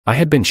I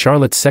had been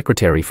Charlotte's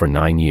secretary for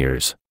 9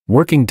 years,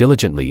 working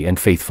diligently and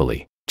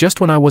faithfully.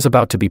 Just when I was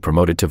about to be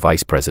promoted to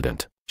vice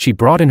president, she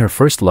brought in her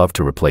first love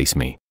to replace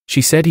me.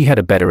 She said he had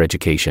a better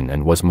education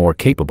and was more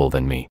capable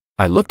than me.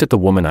 I looked at the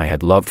woman I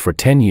had loved for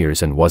 10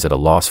 years and was at a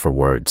loss for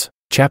words.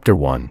 Chapter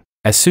 1.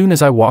 As soon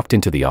as I walked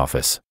into the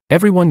office,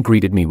 everyone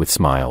greeted me with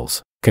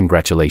smiles.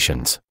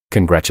 Congratulations.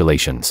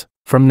 Congratulations.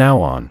 From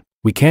now on,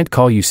 we can't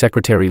call you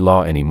Secretary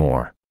Law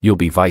anymore. You'll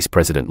be Vice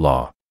President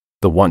Law.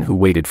 The one who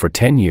waited for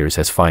 10 years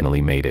has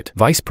finally made it.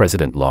 Vice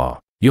President Law.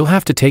 You'll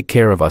have to take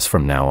care of us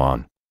from now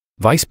on.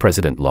 Vice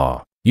President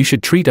Law. You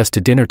should treat us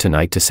to dinner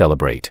tonight to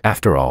celebrate.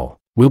 After all,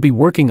 we'll be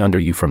working under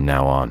you from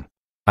now on.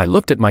 I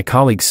looked at my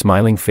colleagues'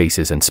 smiling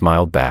faces and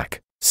smiled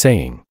back,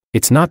 saying,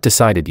 "It's not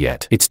decided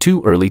yet. It's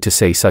too early to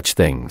say such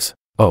things."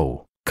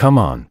 "Oh, come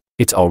on.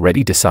 It's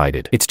already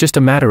decided. It's just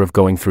a matter of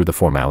going through the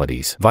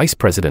formalities." Vice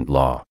President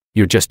Law,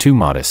 you're just too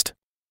modest.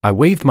 I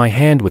waved my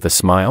hand with a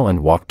smile and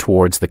walked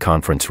towards the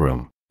conference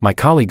room. My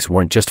colleagues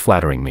weren't just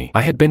flattering me.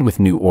 I had been with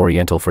New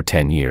Oriental for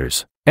 10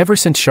 years, ever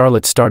since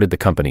Charlotte started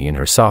the company in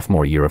her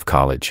sophomore year of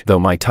college. Though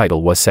my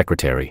title was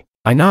secretary,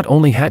 I not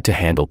only had to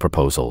handle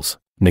proposals,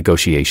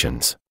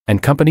 negotiations,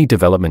 and company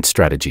development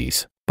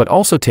strategies, but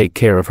also take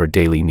care of her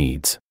daily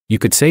needs. You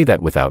could say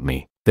that without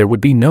me, there would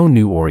be no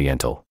New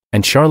Oriental,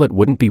 and Charlotte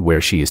wouldn't be where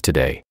she is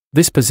today.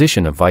 This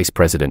position of vice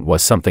president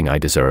was something I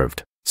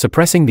deserved.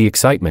 Suppressing the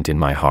excitement in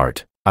my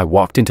heart, I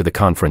walked into the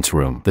conference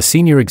room. The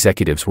senior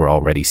executives were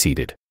already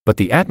seated, but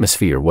the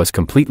atmosphere was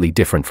completely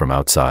different from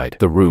outside.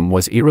 The room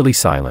was eerily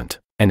silent,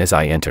 and as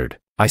I entered,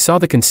 I saw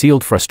the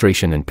concealed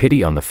frustration and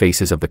pity on the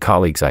faces of the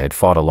colleagues I had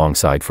fought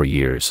alongside for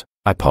years.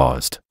 I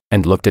paused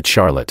and looked at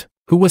Charlotte,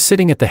 who was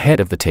sitting at the head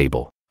of the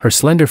table. Her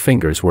slender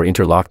fingers were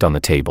interlocked on the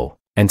table,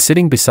 and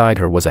sitting beside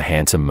her was a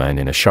handsome man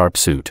in a sharp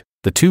suit.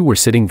 The two were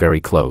sitting very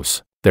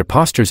close, their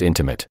postures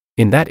intimate.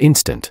 In that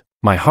instant,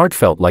 my heart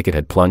felt like it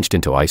had plunged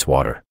into ice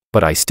water,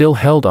 but I still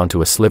held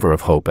onto a sliver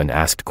of hope and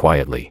asked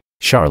quietly,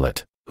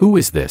 "Charlotte, who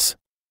is this?"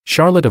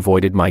 Charlotte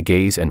avoided my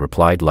gaze and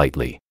replied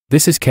lightly,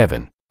 "This is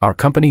Kevin, our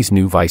company's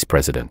new vice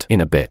president. In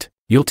a bit,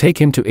 you'll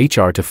take him to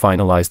HR to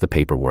finalize the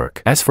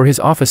paperwork. As for his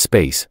office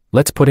space,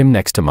 let's put him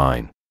next to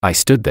mine." I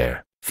stood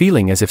there,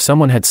 feeling as if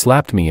someone had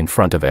slapped me in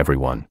front of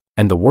everyone,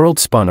 and the world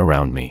spun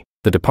around me.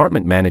 The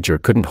department manager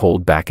couldn't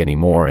hold back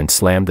anymore and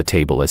slammed the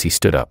table as he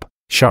stood up.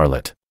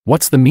 "Charlotte,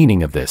 what's the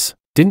meaning of this?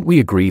 Didn't we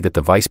agree that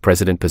the vice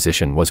president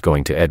position was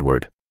going to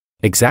Edward?"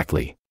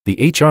 "Exactly." The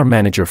HR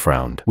manager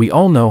frowned. "We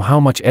all know how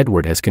much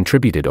Edward has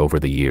contributed over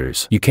the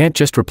years. You can't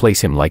just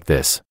replace him like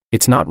this.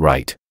 It's not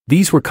right."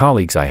 These were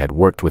colleagues I had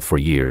worked with for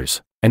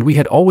years, and we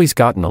had always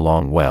gotten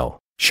along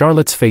well.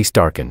 Charlotte's face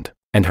darkened,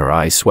 and her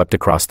eyes swept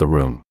across the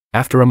room.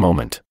 After a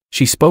moment,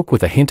 she spoke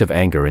with a hint of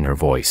anger in her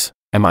voice.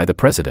 "Am I the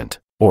president,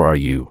 or are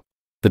you?"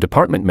 The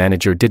department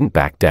manager didn't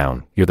back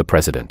down. "You're the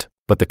president,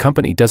 but the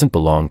company doesn't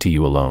belong to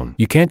you alone.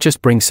 You can't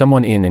just bring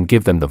someone in and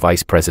give them the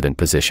vice president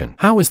position.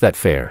 How is that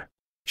fair?"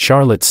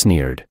 Charlotte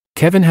sneered.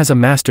 "Kevin has a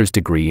master's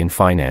degree in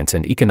finance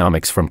and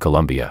economics from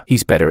Columbia.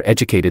 He's better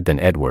educated than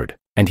Edward,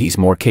 and he's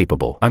more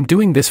capable. I'm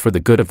doing this for the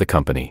good of the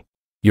company."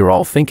 "You're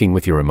all thinking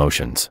with your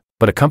emotions,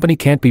 but a company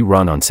can't be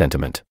run on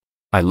sentiment."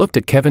 I looked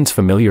at Kevin's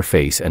familiar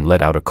face and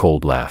let out a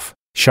cold laugh.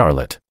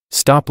 "Charlotte,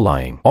 stop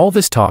lying. All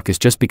this talk is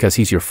just because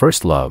he's your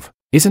first love,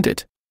 isn't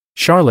it?"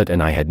 Charlotte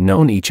and I had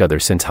known each other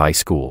since high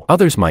school.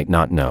 Others might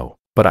not know,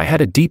 but I had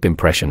a deep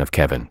impression of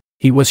Kevin.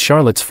 He was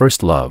Charlotte's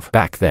first love.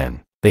 Back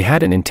then, they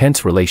had an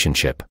intense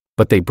relationship,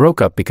 but they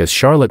broke up because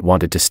Charlotte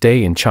wanted to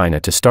stay in China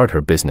to start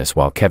her business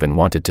while Kevin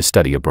wanted to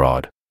study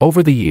abroad.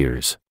 Over the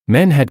years,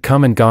 men had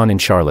come and gone in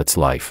Charlotte's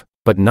life,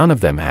 but none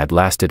of them had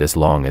lasted as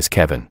long as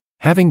Kevin.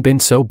 Having been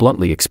so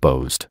bluntly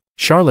exposed,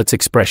 Charlotte's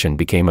expression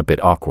became a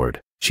bit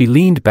awkward. She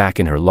leaned back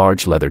in her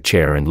large leather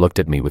chair and looked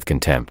at me with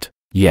contempt.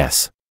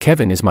 "Yes,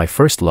 Kevin is my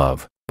first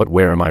love, but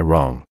where am I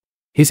wrong?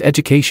 His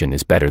education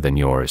is better than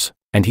yours,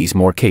 and he's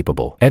more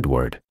capable.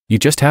 Edward, you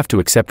just have to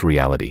accept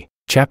reality."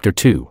 Chapter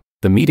 2.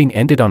 The meeting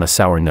ended on a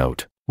sour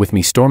note, with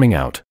me storming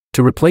out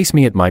to replace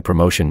me at my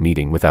promotion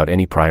meeting without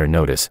any prior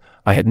notice.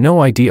 I had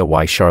no idea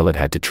why Charlotte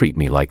had to treat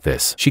me like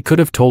this. She could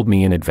have told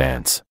me in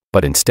advance,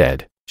 but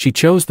instead, she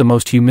chose the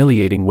most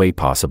humiliating way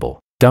possible.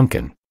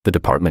 Duncan, the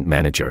department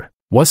manager,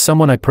 was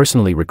someone I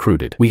personally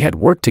recruited. We had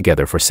worked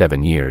together for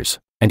 7 years,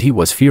 and he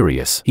was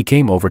furious. He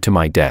came over to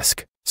my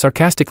desk,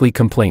 sarcastically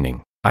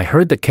complaining, "I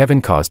heard that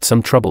Kevin caused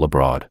some trouble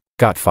abroad,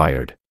 got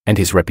fired, and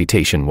his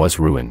reputation was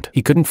ruined.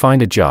 He couldn't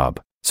find a job,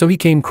 so he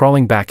came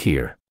crawling back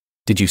here.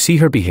 Did you see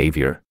her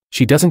behavior?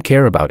 She doesn't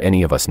care about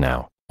any of us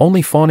now,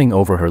 only fawning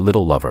over her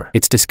little lover.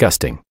 It's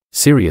disgusting."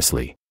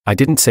 Seriously, I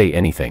didn't say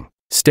anything,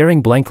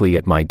 staring blankly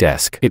at my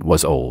desk. It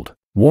was old,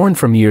 worn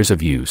from years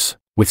of use,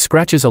 with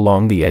scratches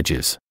along the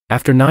edges.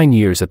 After 9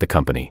 years at the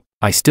company,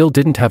 I still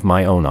didn't have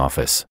my own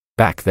office.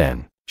 Back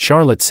then,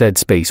 Charlotte said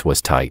space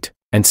was tight,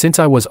 and since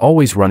I was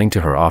always running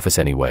to her office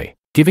anyway,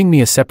 giving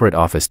me a separate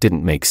office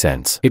didn't make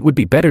sense. It would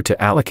be better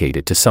to allocate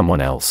it to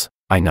someone else.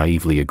 I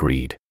naively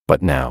agreed.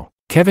 But now,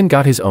 Kevin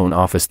got his own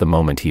office the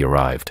moment he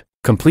arrived,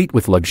 complete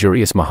with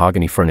luxurious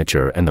mahogany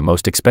furniture and the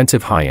most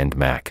expensive high-end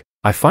Mac.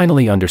 I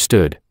finally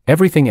understood.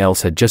 Everything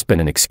else had just been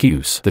an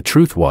excuse. The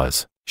truth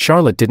was,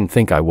 Charlotte didn't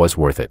think I was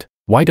worth it.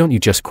 Why don't you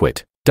just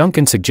quit?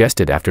 Duncan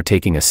suggested after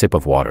taking a sip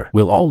of water.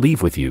 We'll all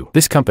leave with you.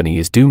 This company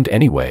is doomed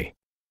anyway.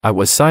 I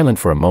was silent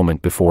for a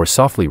moment before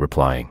softly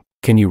replying,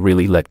 can you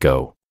really let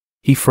go?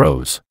 He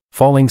froze,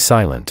 falling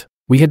silent.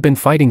 We had been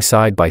fighting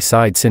side by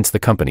side since the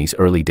company's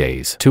early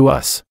days. To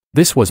us,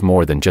 this was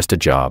more than just a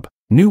job.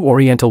 New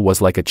Oriental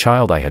was like a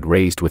child I had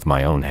raised with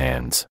my own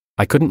hands.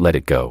 I couldn't let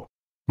it go.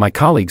 My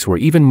colleagues were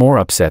even more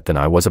upset than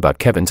I was about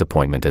Kevin's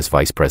appointment as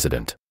vice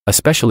president,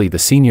 especially the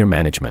senior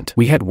management.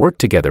 We had worked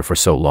together for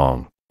so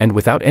long, and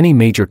without any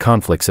major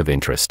conflicts of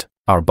interest.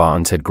 Our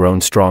bonds had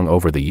grown strong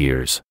over the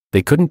years.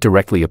 They couldn't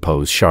directly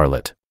oppose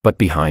Charlotte, but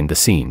behind the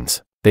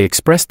scenes, they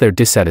expressed their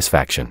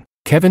dissatisfaction.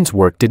 Kevin's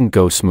work didn't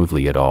go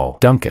smoothly at all.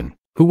 Duncan,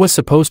 who was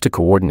supposed to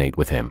coordinate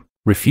with him,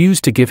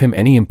 refused to give him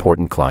any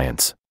important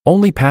clients,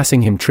 only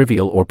passing him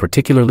trivial or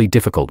particularly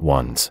difficult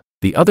ones.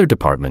 The other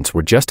departments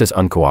were just as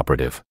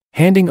uncooperative,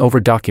 handing over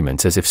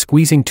documents as if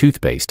squeezing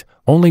toothpaste,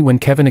 only when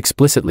Kevin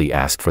explicitly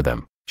asked for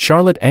them.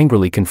 Charlotte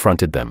angrily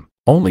confronted them,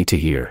 only to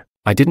hear,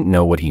 I didn't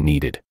know what he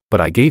needed,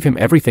 but I gave him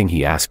everything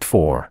he asked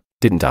for,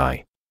 didn't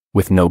I?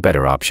 With no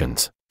better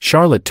options,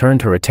 Charlotte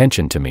turned her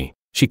attention to me.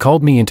 She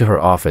called me into her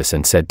office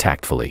and said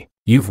tactfully,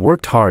 you've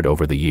worked hard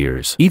over the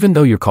years. Even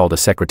though you're called a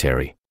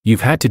secretary,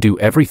 you've had to do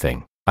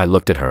everything. I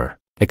looked at her,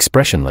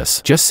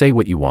 expressionless. Just say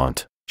what you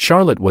want.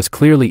 Charlotte was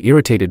clearly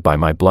irritated by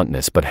my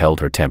bluntness but held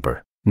her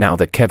temper. Now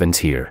that Kevin's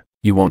here,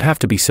 you won't have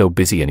to be so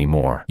busy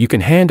anymore. You can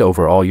hand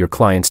over all your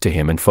clients to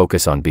him and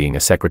focus on being a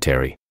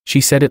secretary.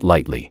 She said it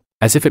lightly,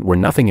 as if it were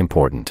nothing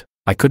important.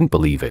 I couldn't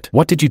believe it.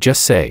 What did you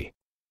just say?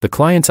 The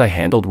clients I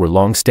handled were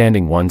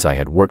long-standing ones I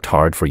had worked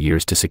hard for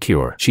years to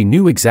secure. She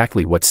knew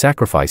exactly what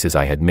sacrifices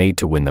I had made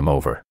to win them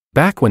over.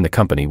 Back when the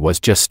company was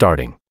just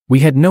starting, we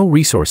had no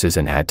resources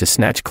and had to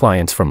snatch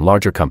clients from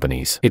larger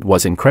companies. It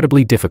was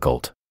incredibly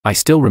difficult. I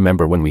still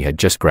remember when we had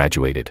just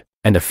graduated,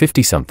 and a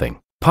 50-something,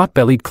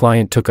 pot-bellied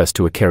client took us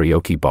to a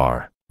karaoke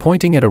bar,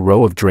 pointing at a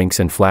row of drinks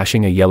and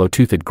flashing a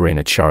yellow-toothed grin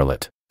at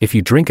Charlotte. If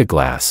you drink a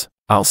glass,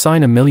 I'll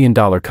sign $1 million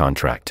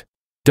contract.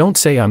 Don't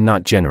say I'm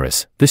not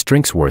generous, this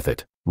drink's worth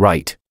it,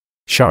 right?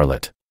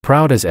 Charlotte,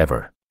 proud as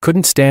ever,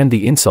 couldn't stand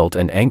the insult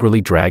and angrily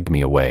dragged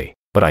me away.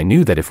 But I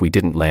knew that if we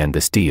didn't land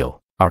this deal,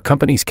 our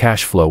company's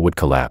cash flow would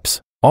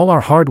collapse. All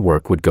our hard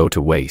work would go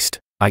to waste.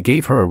 I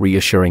gave her a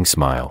reassuring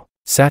smile,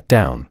 sat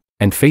down,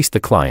 and faced the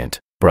client.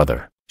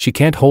 Brother, she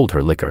can't hold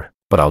her liquor,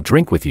 but I'll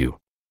drink with you.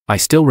 I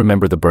still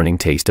remember the burning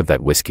taste of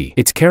that whiskey.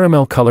 Its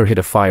caramel color hit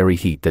a fiery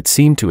heat that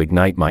seemed to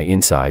ignite my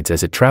insides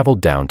as it traveled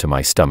down to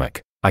my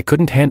stomach. I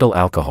couldn't handle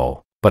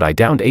alcohol, but I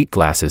downed 8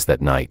 glasses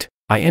that night.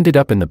 I ended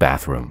up in the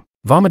bathroom,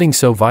 vomiting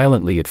so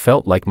violently it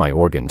felt like my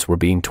organs were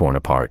being torn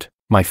apart.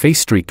 My face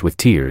streaked with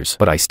tears,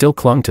 but I still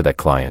clung to that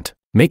client,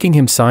 making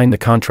him sign the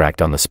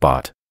contract on the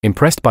spot.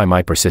 Impressed by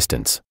my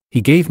persistence,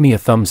 he gave me a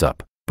thumbs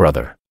up.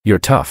 Brother, you're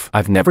tough.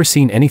 I've never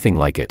seen anything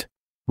like it.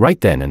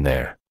 Right then and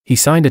there, he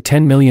signed a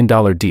 $10 million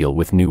deal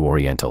with New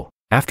Oriental.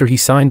 After he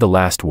signed the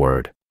last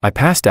word, I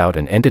passed out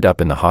and ended up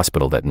in the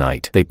hospital that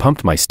night. They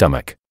pumped my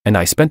stomach, and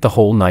I spent the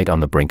whole night on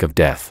the brink of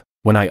death.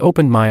 When I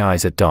opened my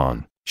eyes at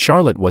dawn,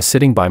 Charlotte was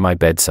sitting by my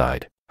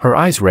bedside, her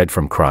eyes red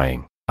from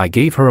crying. I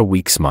gave her a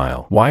weak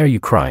smile. Why are you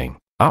crying?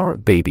 Our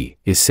baby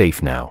is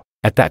safe now.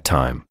 At that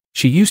time,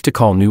 she used to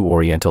call New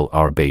Oriental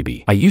our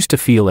baby. I used to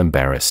feel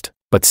embarrassed,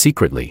 but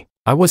secretly,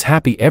 I was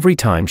happy every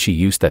time she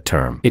used that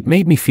term. It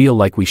made me feel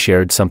like we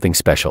shared something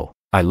special.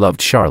 I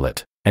loved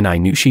Charlotte, and I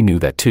knew she knew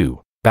that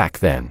too. Back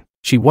then,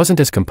 she wasn't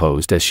as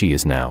composed as she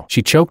is now.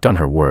 She choked on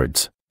her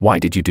words. Why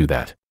did you do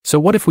that? So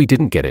what if we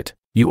didn't get it?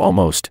 You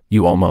almost.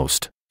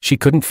 She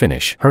couldn't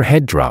finish. Her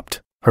head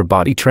dropped, her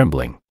body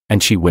trembling,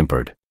 and she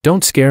whimpered.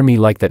 Don't scare me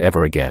like that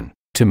ever again.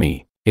 To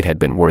me, it had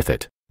been worth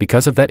it.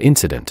 Because of that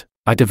incident,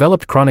 I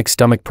developed chronic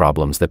stomach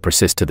problems that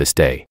persist to this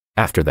day.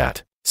 After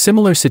that,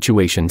 similar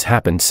situations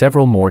happened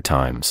several more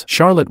times.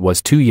 Charlotte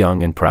was too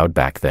young and proud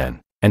back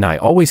then, and I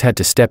always had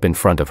to step in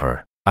front of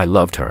her. I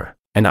loved her,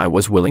 and I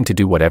was willing to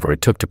do whatever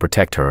it took to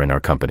protect her and our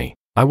company.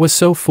 I was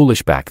so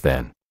foolish back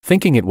then,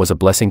 thinking it was a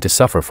blessing to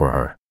suffer for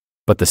her.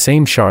 But the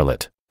same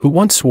Charlotte, who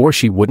once swore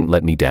she wouldn't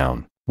let me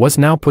down, was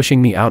now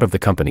pushing me out of the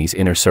company's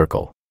inner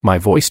circle. My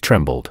voice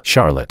trembled.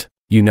 Charlotte,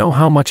 you know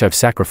how much I've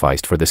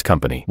sacrificed for this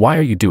company. Why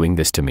are you doing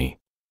this to me?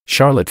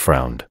 Charlotte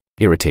frowned,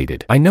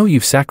 irritated. I know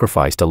you've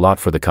sacrificed a lot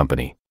for the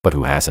company, but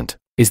who hasn't?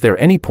 Is there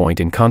any point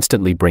in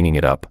constantly bringing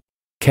it up?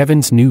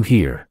 Kevin's new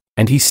here,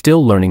 and he's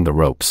still learning the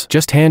ropes.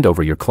 Just hand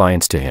over your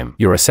clients to him.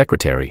 You're a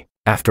secretary.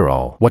 After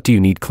all, what do you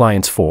need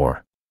clients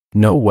for?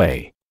 No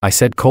way, I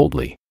said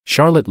coldly.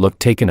 Charlotte looked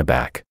taken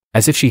aback,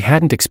 as if she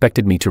hadn't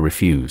expected me to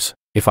refuse.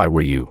 If I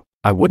were you,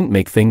 I wouldn't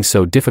make things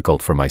so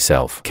difficult for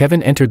myself.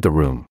 Kevin entered the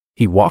room.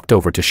 He walked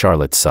over to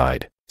Charlotte's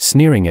side,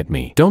 sneering at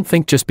me. Don't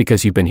think just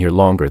because you've been here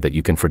longer that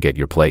you can forget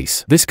your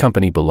place. This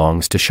company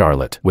belongs to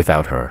Charlotte.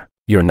 Without her,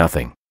 you're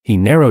nothing. He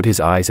narrowed his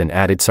eyes and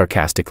added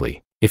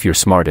sarcastically, if you're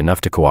smart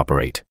enough to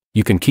cooperate,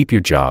 you can keep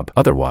your job.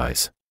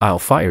 Otherwise, I'll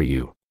fire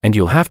you, and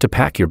you'll have to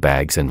pack your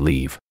bags and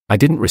leave. I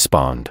didn't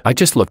respond. I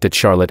just looked at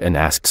Charlotte and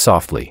asked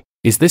softly,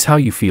 Is this how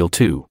you feel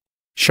too?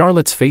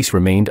 Charlotte's face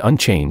remained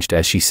unchanged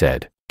as she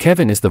said,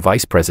 Kevin is the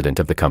vice president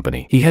of the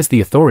company. He has the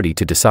authority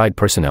to decide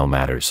personnel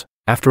matters.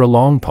 After a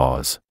long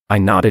pause, I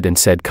nodded and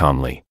said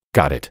calmly,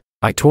 got it.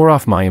 I tore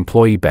off my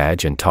employee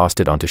badge and tossed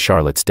it onto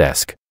Charlotte's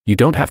desk. You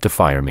don't have to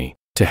fire me.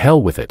 To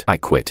hell with it. I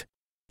quit.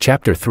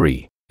 Chapter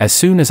 3. As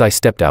soon as I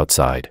stepped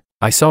outside,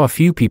 I saw a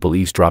few people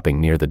eavesdropping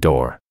near the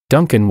door.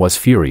 Duncan was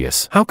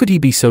furious. How could he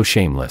be so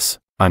shameless?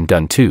 I'm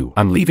done too.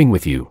 I'm leaving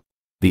with you.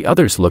 The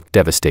others looked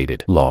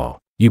devastated. Law.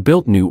 You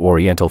built New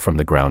Oriental from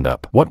the ground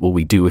up. What will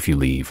we do if you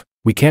leave?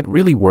 We can't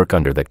really work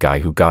under that guy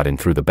who got in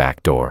through the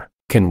back door,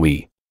 can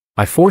we?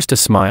 I forced a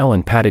smile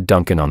and patted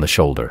Duncan on the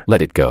shoulder.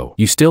 Let it go.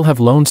 You still have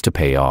loans to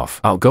pay off.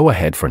 I'll go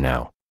ahead for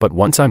now, but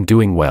once I'm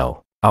doing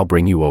well, I'll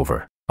bring you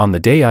over. On the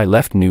day I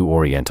left New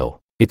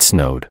Oriental, it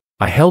snowed.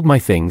 I held my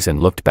things and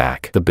looked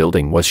back. The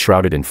building was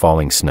shrouded in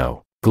falling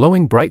snow,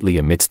 glowing brightly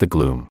amidst the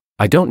gloom.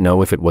 I don't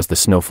know if it was the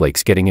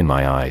snowflakes getting in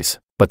my eyes,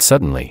 but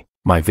suddenly,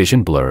 my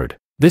vision blurred.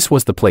 This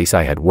was the place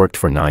I had worked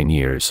for 9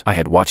 years. I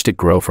had watched it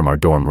grow from our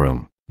dorm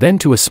room, then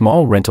to a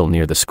small rental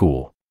near the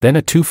school, then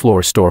a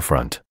 2-floor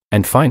storefront,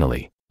 and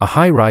finally, a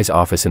high-rise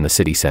office in the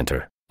city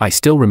center. I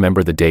still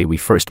remember the day we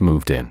first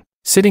moved in,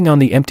 sitting on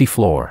the empty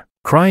floor,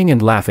 crying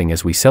and laughing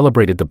as we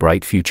celebrated the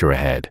bright future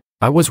ahead.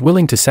 I was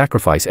willing to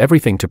sacrifice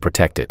everything to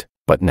protect it,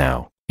 but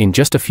now, in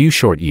just a few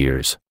short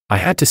years, I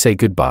had to say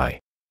goodbye.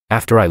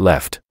 After I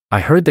left, I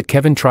heard that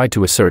Kevin tried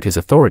to assert his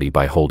authority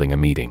by holding a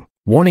meeting,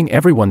 warning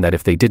everyone that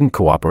if they didn't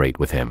cooperate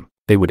with him,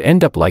 they would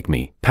end up like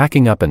me,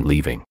 packing up and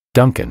leaving.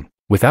 Duncan,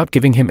 without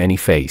giving him any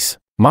face,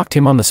 mocked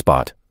him on the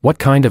spot. What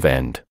kind of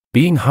end?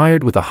 Being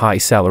hired with a high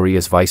salary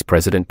as vice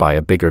president by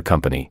a bigger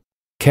company.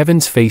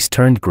 Kevin's face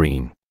turned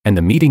green, and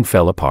the meeting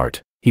fell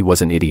apart. He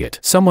was an idiot.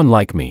 Someone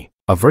like me,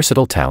 a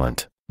versatile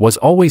talent, was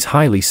always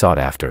highly sought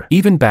after.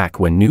 Even back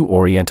when New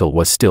Oriental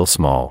was still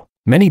small,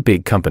 many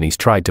big companies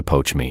tried to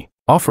poach me,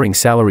 offering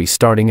salaries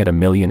starting at $1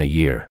 million a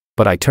year,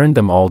 but I turned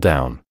them all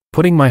down,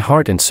 putting my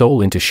heart and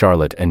soul into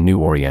Charlotte and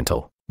New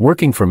Oriental,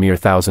 working for mere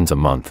thousands a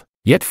month,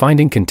 yet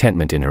finding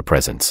contentment in her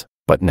presence.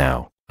 But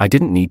now, I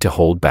didn't need to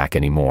hold back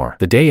anymore.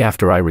 The day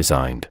after I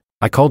resigned,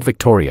 I called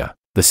Victoria,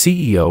 the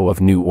CEO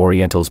of New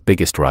Oriental's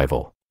biggest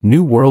rival,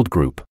 New World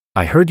Group.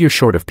 I heard you're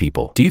short of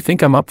people. Do you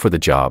think I'm up for the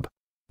job?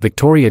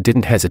 Victoria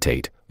didn't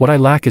hesitate. What I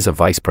lack is a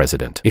vice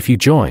president. If you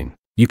join,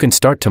 you can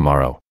start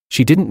tomorrow.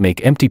 She didn't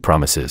make empty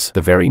promises.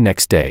 The very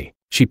next day,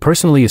 she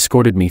personally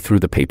escorted me through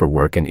the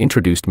paperwork and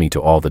introduced me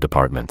to all the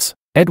departments.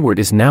 Edward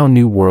is now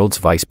New World's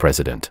vice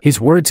president.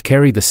 His words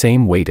carry the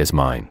same weight as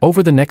mine.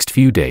 Over the next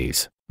few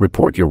days,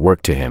 report your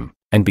work to him,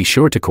 and be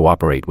sure to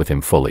cooperate with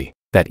him fully.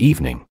 That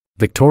evening,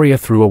 Victoria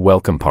threw a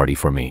welcome party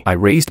for me. I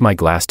raised my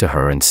glass to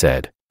her and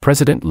said,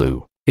 President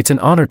Liu, it's an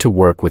honor to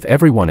work with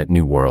everyone at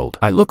New World.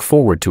 I look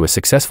forward to a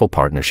successful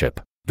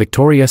partnership.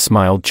 Victoria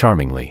smiled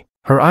charmingly,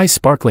 her eyes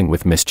sparkling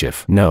with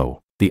mischief.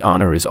 No, the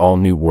honor is all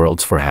New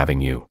World's for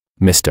having you,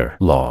 Mr.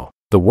 Law.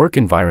 The work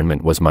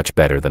environment was much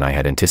better than I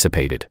had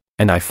anticipated,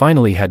 and I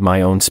finally had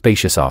my own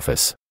spacious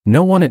office.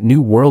 No one at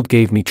New World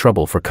gave me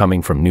trouble for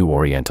coming from New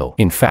Oriental.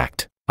 In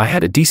fact, I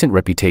had a decent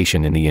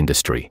reputation in the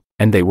industry,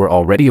 and they were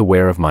already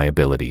aware of my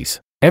abilities.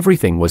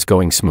 Everything was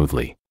going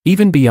smoothly,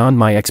 even beyond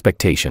my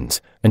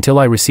expectations, until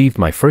I received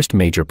my first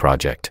major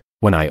project.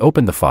 When I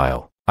opened the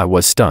file, I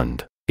was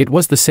stunned. It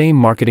was the same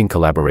marketing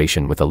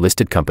collaboration with a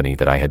listed company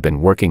that I had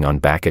been working on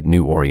back at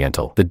New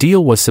Oriental. The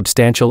deal was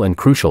substantial and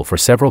crucial for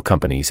several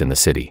companies in the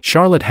city.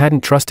 Charlotte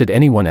hadn't trusted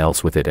anyone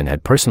else with it and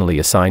had personally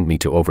assigned me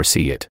to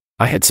oversee it.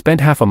 I had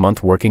spent half a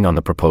month working on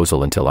the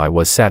proposal until I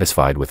was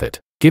satisfied with it.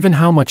 Given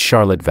how much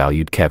Charlotte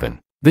valued Kevin,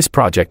 this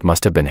project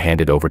must have been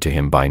handed over to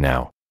him by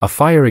now. A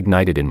fire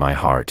ignited in my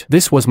heart.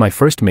 This was my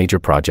first major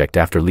project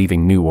after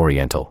leaving New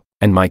Oriental,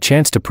 and my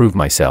chance to prove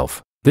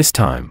myself. This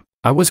time,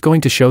 I was going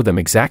to show them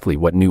exactly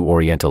what New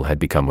Oriental had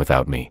become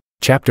without me.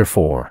 Chapter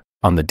 4.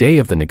 On the day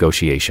of the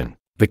negotiation,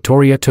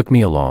 Victoria took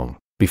me along.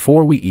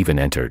 Before we even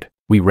entered,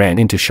 we ran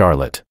into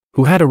Charlotte,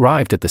 who had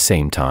arrived at the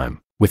same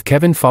time, with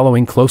Kevin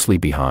following closely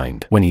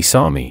behind. When he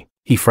saw me,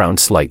 he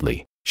frowned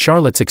slightly.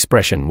 Charlotte's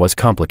expression was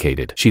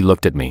complicated. She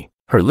looked at me,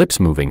 her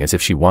lips moving as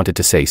if she wanted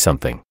to say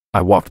something.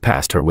 I walked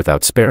past her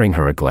without sparing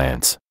her a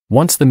glance.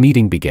 Once the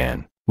meeting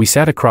began, we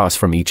sat across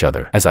from each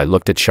other. As I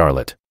looked at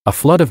Charlotte, a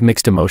flood of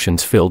mixed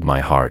emotions filled my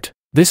heart.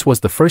 This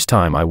was the first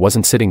time I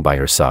wasn't sitting by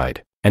her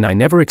side, and I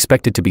never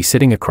expected to be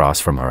sitting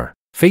across from her.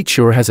 Fate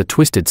sure has a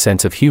twisted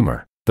sense of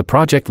humor. The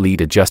project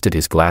lead adjusted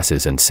his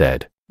glasses and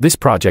said, "This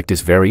project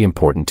is very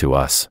important to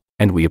us,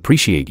 and we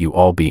appreciate you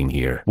all being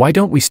here. Why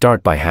don't we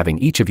start by having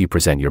each of you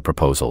present your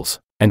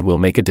proposals, and we'll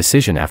make a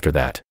decision after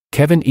that."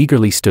 Kevin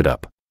eagerly stood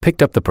up,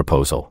 picked up the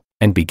proposal,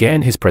 and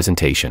began his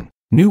presentation.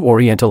 New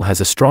Oriental has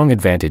a strong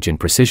advantage in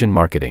precision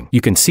marketing. You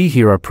can see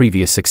here our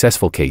previous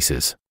successful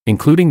cases,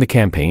 including the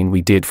campaign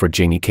we did for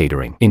Jingy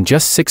Catering. In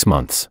just 6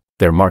 months,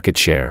 their market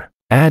share,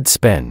 ad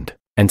spend,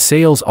 and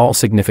sales all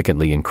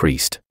significantly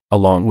increased,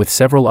 along with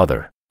several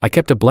other. I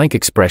kept a blank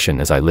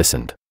expression as I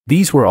listened.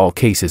 These were all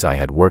cases I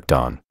had worked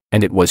on,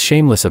 and it was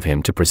shameless of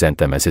him to present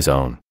them as his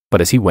own.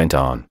 But as he went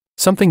on,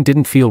 Something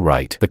didn't feel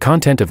right. The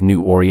content of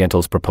New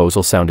Oriental's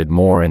proposal sounded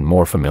more and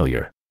more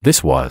familiar.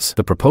 This was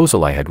the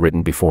proposal I had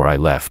written before I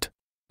left.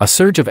 A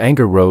surge of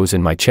anger rose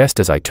in my chest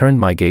as I turned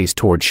my gaze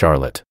toward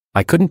Charlotte.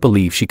 I couldn't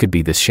believe she could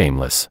be this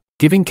shameless,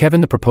 giving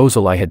Kevin the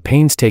proposal I had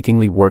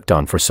painstakingly worked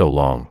on for so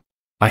long.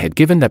 I had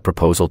given that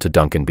proposal to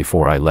Duncan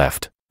before I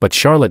left, but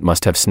Charlotte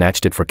must have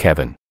snatched it for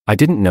Kevin. I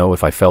didn't know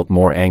if I felt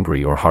more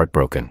angry or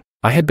heartbroken.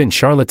 I had been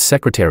Charlotte's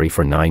secretary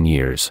for 9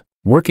 years,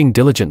 working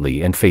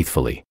diligently and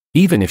faithfully.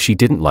 Even if she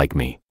didn't like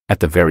me, at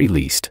the very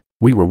least,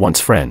 we were once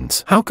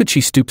friends. How could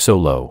she stoop so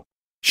low?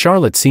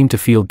 Charlotte seemed to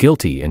feel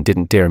guilty and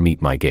didn't dare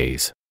meet my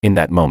gaze. In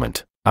that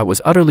moment, I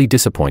was utterly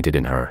disappointed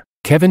in her.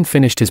 Kevin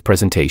finished his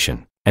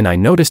presentation, and I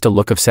noticed a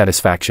look of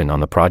satisfaction on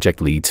the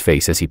project lead's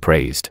face as he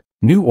praised.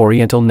 New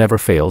Oriental never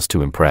fails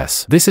to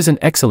impress. This is an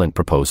excellent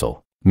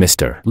proposal,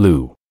 Mr.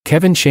 Liu.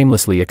 Kevin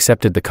shamelessly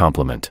accepted the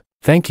compliment.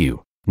 Thank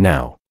you.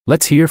 Now,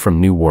 let's hear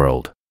from New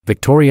World.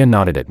 Victoria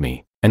nodded at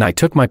me, and I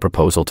took my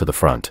proposal to the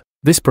front.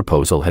 This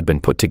proposal had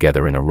been put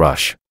together in a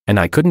rush, and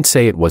I couldn't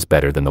say it was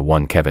better than the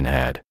one Kevin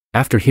had.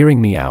 After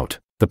hearing me out,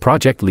 the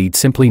project lead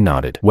simply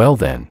nodded. Well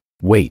then,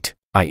 wait,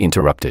 I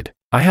interrupted.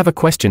 I have a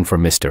question for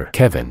Mr.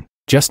 Kevin.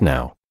 Just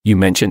now, you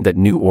mentioned that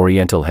New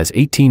Oriental has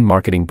 18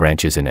 marketing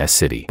branches in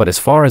S-City. But as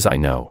far as I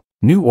know,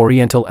 New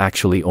Oriental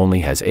actually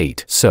only has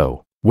 8.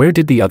 So, where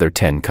did the other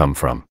 10 come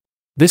from?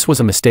 This was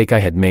a mistake I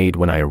had made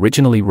when I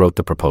originally wrote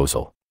the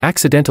proposal,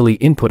 accidentally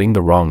inputting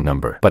the wrong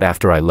number. But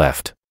after I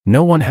left,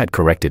 no one had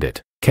corrected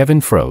it.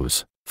 Kevin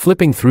froze,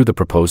 flipping through the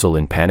proposal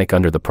in panic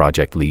under the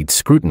project lead's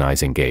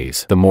scrutinizing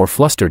gaze. The more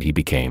flustered he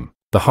became,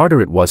 the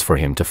harder it was for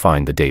him to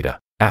find the data.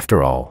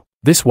 After all,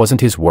 this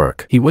wasn't his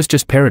work. He was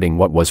just parroting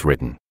what was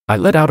written. I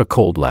let out a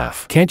cold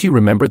laugh. Can't you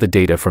remember the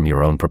data from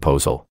your own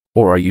proposal?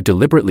 Or are you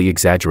deliberately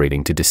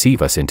exaggerating to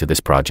deceive us into this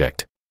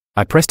project?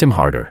 I pressed him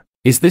harder.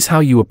 Is this how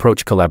you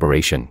approach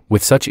collaboration,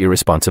 with such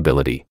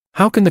irresponsibility?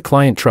 How can the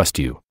client trust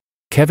you?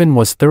 Kevin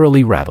was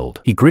thoroughly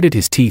rattled. He gritted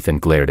his teeth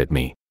and glared at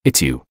me.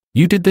 It's you.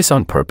 You did this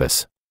on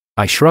purpose.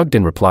 I shrugged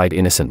and replied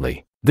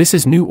innocently. This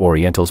is New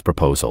Oriental's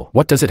proposal.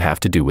 What does it have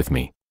to do with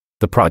me?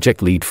 The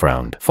project lead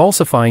frowned.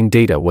 Falsifying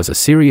data was a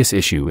serious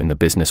issue in the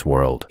business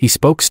world. He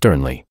spoke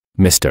sternly.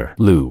 Mr.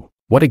 Liu,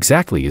 what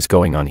exactly is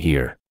going on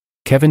here?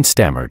 Kevin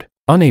stammered,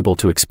 unable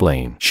to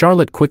explain.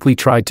 Charlotte quickly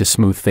tried to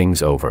smooth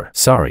things over.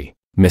 Sorry,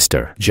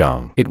 Mr.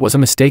 Zhang. It was a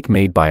mistake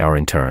made by our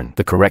intern.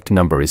 The correct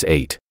number is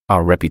 8.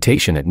 Our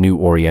reputation at New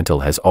Oriental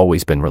has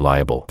always been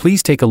reliable.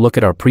 Please take a look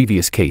at our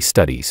previous case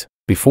studies.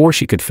 Before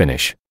she could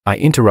finish, I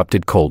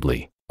interrupted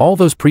coldly. All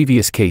those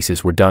previous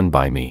cases were done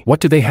by me. What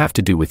do they have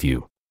to do with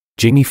you?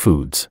 Jingy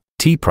Foods,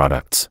 Tea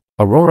Products,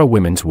 Aurora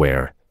Women's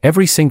Wear,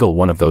 every single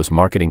one of those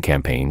marketing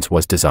campaigns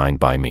was designed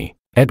by me.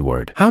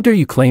 Edward, how dare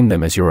you claim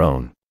them as your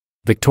own?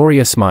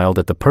 Victoria smiled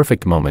at the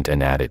perfect moment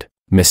and added,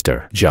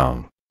 Mr.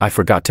 Zhang, I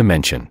forgot to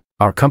mention,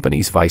 our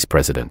company's vice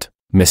president,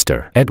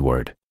 Mr.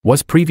 Edward,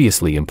 was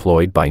previously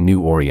employed by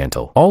New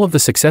Oriental. All of the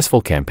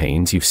successful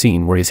campaigns you've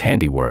seen were his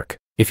handiwork.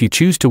 If you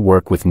choose to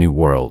work with New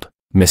World,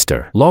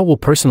 Mr. Law will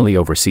personally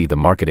oversee the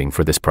marketing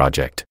for this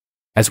project.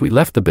 As we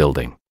left the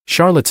building,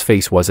 Charlotte's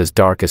face was as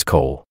dark as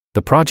coal.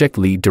 The project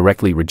lead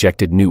directly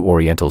rejected New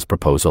Oriental's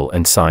proposal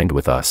and signed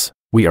with us.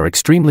 We are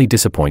extremely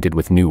disappointed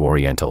with New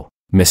Oriental.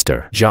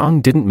 Mr.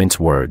 Zhang didn't mince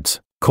words,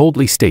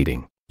 coldly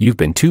stating, you've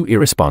been too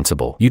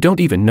irresponsible. You don't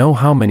even know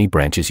how many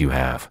branches you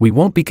have. We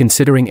won't be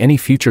considering any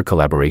future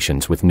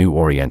collaborations with New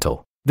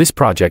Oriental. This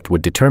project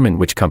would determine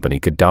which company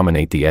could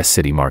dominate the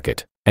S-City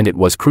market, and it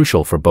was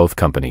crucial for both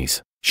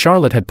companies.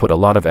 Charlotte had put a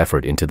lot of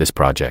effort into this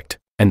project,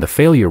 and the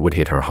failure would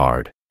hit her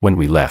hard. When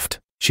we left,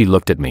 she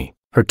looked at me,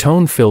 her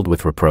tone filled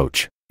with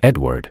reproach.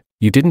 Edward,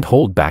 you didn't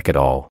hold back at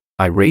all.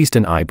 I raised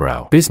an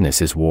eyebrow.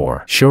 Business is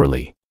war.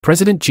 Surely,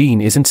 President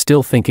Jean isn't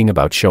still thinking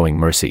about showing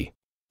mercy.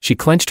 She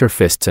clenched her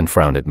fists and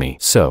frowned at me.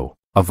 So,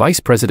 a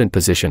vice president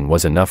position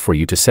was enough for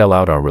you to sell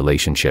out our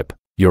relationship.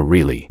 You're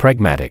really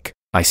pragmatic.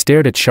 I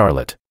stared at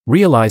Charlotte,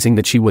 realizing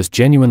that she was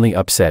genuinely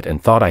upset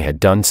and thought I had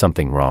done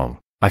something wrong.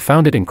 I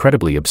found it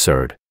incredibly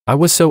absurd. I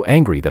was so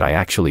angry that I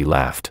actually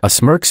laughed. A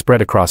smirk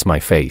spread across my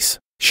face.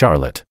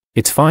 Charlotte,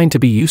 it's fine to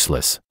be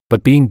useless,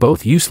 but being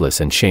both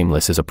useless and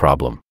shameless is a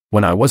problem.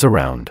 When I was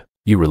around,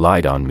 you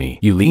relied on me.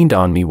 You leaned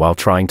on me while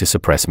trying to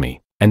suppress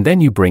me. And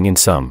then you bring in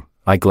some.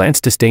 I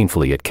glanced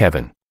disdainfully at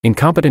Kevin.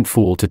 Incompetent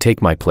fool to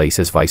take my place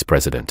as vice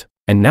president.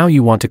 And now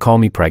you want to call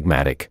me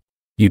pragmatic.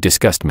 You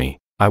disgust me.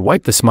 I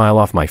wiped the smile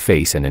off my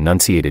face and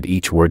enunciated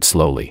each word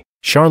slowly.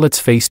 Charlotte's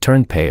face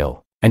turned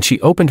pale, and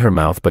she opened her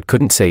mouth but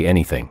couldn't say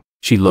anything.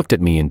 She looked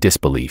at me in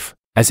disbelief,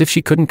 as if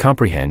she couldn't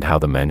comprehend how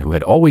the men who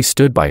had always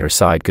stood by her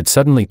side could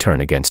suddenly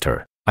turn against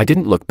her. I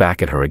didn't look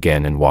back at her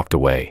again and walked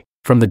away.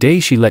 From the day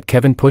she let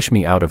Kevin push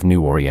me out of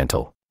New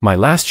Oriental, my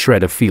last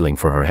shred of feeling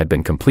for her had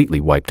been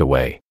completely wiped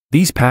away.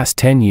 These past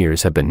 10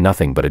 years have been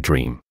nothing but a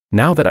dream.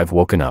 Now that I've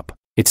woken up,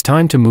 it's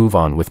time to move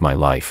on with my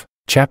life.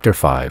 Chapter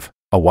 5.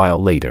 A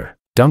while later,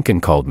 Duncan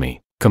called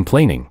me,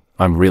 complaining,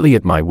 I'm really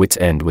at my wit's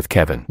end with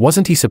Kevin.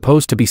 Wasn't he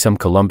supposed to be some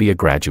Columbia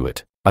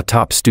graduate, a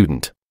top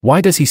student?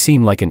 Why does he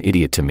seem like an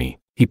idiot to me?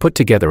 He put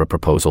together a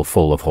proposal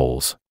full of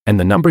holes. and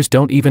the numbers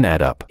don't even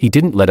add up. He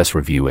didn't let us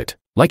review it,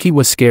 like he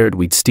was scared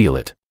we'd steal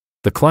it.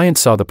 The client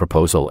saw the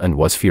proposal and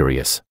was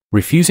furious,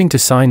 refusing to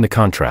sign the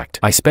contract.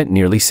 I spent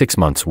nearly 6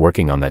 months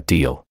working on that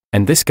deal,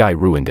 and this guy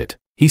ruined it.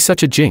 He's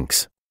such a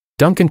jinx.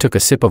 Duncan took a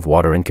sip of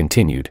water and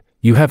continued,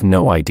 "You have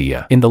no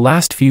idea. In the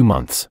last few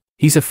months,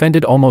 he's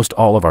offended almost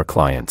all of our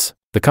clients.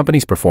 The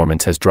company's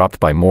performance has dropped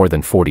by more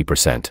than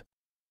 40%.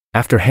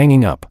 After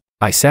hanging up,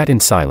 I sat in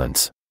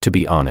silence. To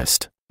be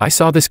honest, I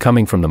saw this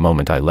coming from the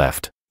moment I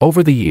left.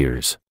 Over the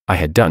years, I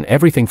had done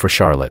everything for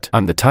Charlotte.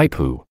 I'm the type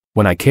who,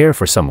 when I care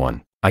for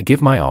someone, I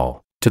give my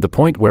all, to the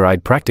point where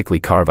I'd practically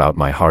carve out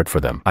my heart for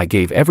them. I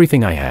gave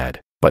everything I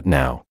had, but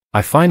now,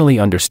 I finally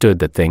understood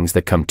that things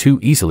that come too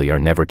easily are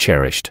never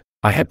cherished.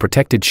 I had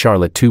protected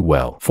Charlotte too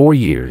well. 4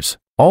 years.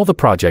 All the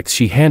projects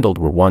she handled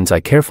were ones I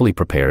carefully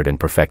prepared and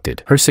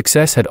perfected. Her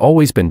success had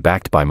always been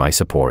backed by my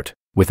support.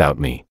 Without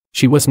me,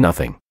 she was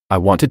nothing. I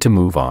wanted to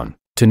move on,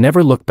 to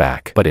never look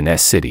back. But in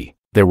S-City,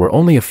 there were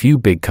only a few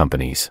big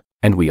companies,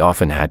 and we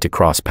often had to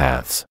cross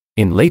paths.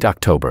 In late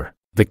October,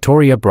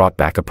 Victoria brought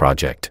back a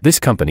project. This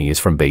company is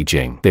from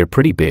Beijing. They're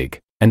pretty big,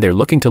 and they're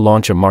looking to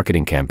launch a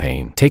marketing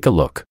campaign. Take a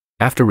look.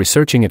 After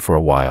researching it for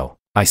a while,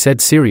 I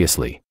said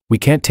seriously, we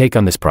can't take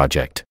on this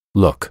project.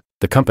 Look,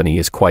 the company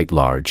is quite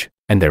large,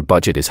 and their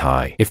budget is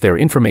high. If their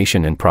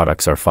information and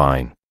products are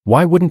fine,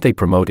 why wouldn't they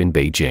promote in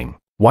Beijing?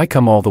 Why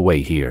come all the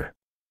way here?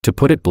 To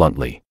put it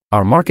bluntly,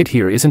 our market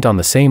here isn't on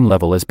the same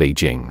level as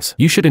Beijing's.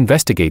 You should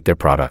investigate their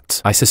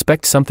products. I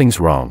suspect something's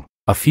wrong.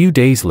 A few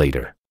days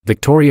later,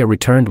 Victoria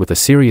returned with a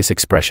serious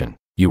expression.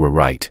 You were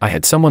right. I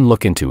had someone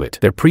look into it.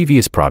 Their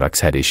previous products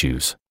had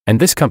issues, and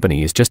this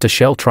company is just a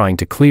shell trying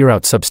to clear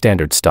out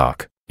substandard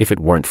stock. If it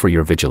weren't for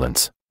your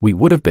vigilance, we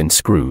would have been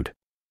screwed.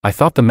 I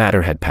thought the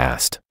matter had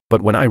passed,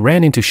 but when I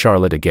ran into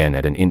Charlotte again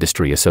at an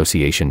industry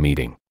association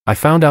meeting, I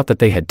found out that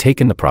they had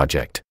taken the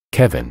project.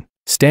 Kevin,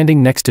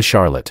 standing next to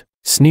Charlotte,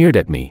 sneered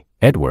at me.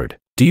 Edward,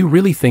 do you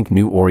really think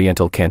New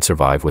Oriental can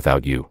survive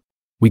without you?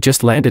 We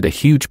just landed a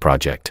huge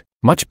project,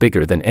 much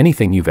bigger than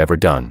anything you've ever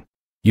done.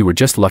 You were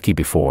just lucky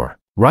before,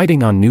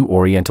 riding on New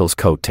Oriental's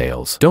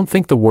coattails. Don't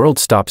think the world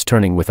stops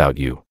turning without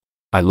you.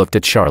 I looked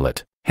at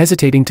Charlotte,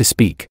 hesitating to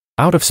speak.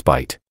 Out of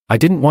spite, I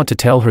didn't want to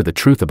tell her the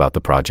truth about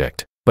the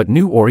project. But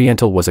New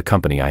Oriental was a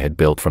company I had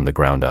built from the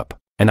ground up,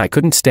 and I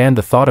couldn't stand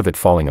the thought of it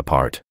falling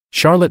apart.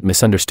 Charlotte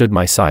misunderstood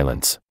my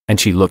silence, and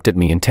she looked at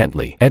me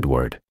intently.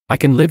 Edward, I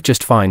can live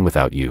just fine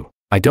without you.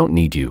 I don't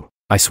need you.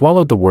 I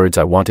swallowed the words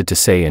I wanted to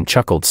say and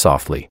chuckled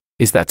softly.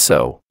 Is that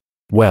so?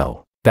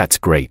 Well, that's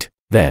great,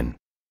 then.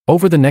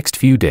 Over the next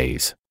few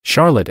days,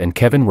 Charlotte and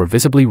Kevin were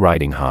visibly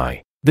riding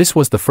high. This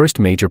was the first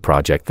major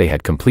project they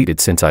had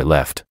completed since I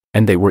left,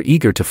 and they were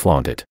eager to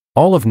flaunt it.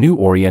 All of New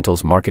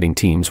Oriental's marketing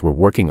teams were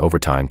working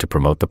overtime to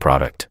promote the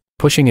product,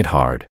 pushing it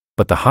hard.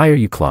 But the higher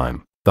you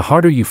climb, the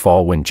harder you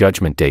fall when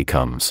Judgment Day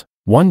comes.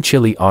 One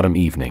chilly autumn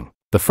evening,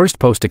 the first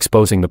post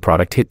exposing the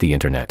product hit the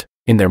internet.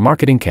 In their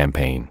marketing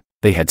campaign,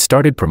 they had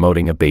started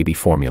promoting a baby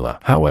formula.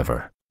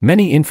 However,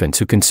 many infants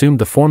who consumed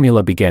the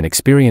formula began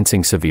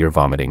experiencing severe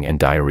vomiting and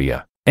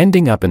diarrhea,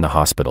 ending up in the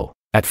hospital.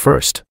 At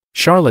first,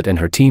 Charlotte and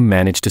her team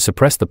managed to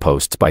suppress the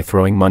posts by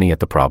throwing money at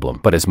the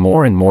problem. But as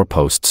more and more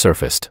posts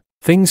surfaced,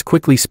 things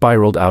quickly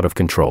spiraled out of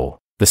control.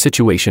 The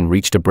situation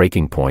reached a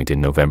breaking point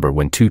in November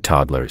when 2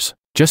 toddlers,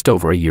 just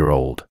over a year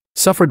old,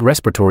 suffered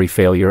respiratory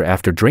failure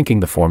after drinking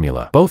the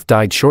formula. Both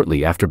died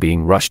shortly after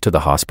being rushed to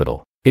the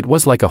hospital. It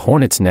was like a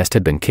hornet's nest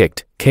had been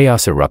kicked.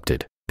 Chaos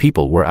erupted.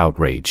 People were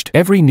outraged.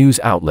 Every news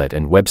outlet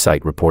and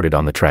website reported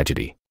on the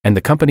tragedy, and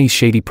the company's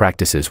shady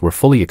practices were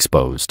fully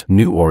exposed.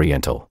 New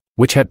Oriental,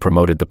 which had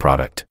promoted the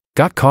product,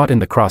 got caught in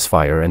the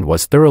crossfire and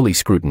was thoroughly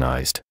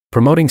scrutinized.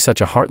 Promoting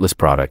such a heartless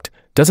product,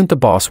 doesn't the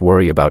boss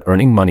worry about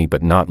earning money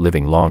but not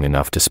living long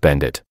enough to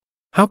spend it?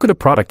 How could a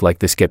product like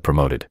this get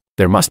promoted?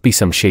 There must be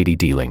some shady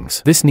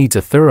dealings. This needs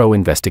a thorough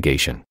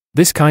investigation.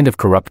 This kind of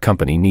corrupt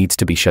company needs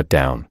to be shut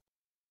down.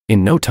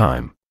 In no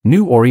time,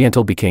 New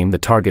Oriental became the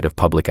target of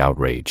public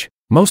outrage.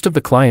 Most of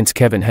the clients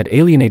Kevin had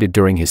alienated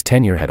during his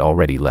tenure had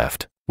already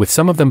left, with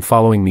some of them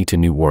following me to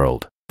New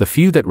World. The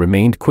few that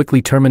remained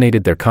quickly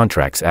terminated their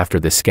contracts after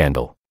this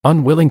scandal,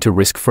 unwilling to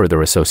risk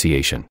further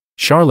association.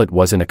 Charlotte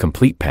was in a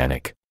complete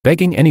panic,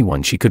 begging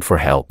anyone she could for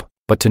help,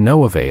 but to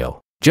no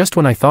avail. Just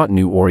when I thought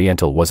New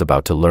Oriental was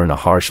about to learn a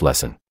harsh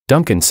lesson,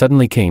 Duncan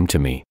suddenly came to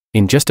me.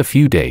 In just a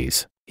few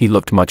days, he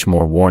looked much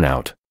more worn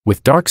out,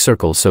 with dark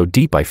circles so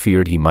deep I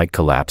feared he might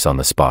collapse on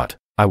the spot.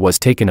 I was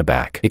taken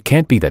aback. It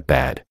can't be that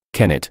bad,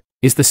 can it?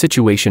 Is the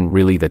situation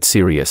really that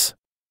serious?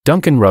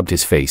 Duncan rubbed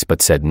his face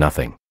but said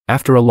nothing.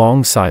 After a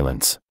long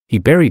silence, he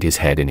buried his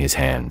head in his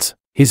hands,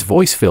 his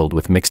voice filled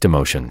with mixed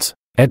emotions.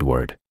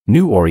 Edward,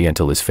 New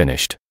Oriental is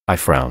finished. I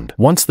frowned.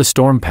 Once the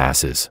storm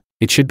passes,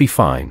 it should be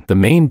fine. The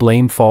main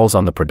blame falls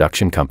on the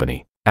production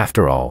company.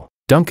 After all,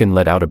 Duncan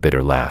let out a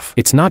bitter laugh.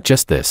 It's not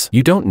just this.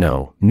 You don't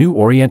know, New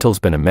Oriental's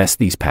been a mess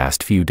these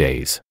past few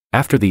days.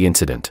 After the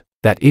incident,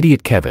 that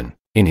idiot Kevin,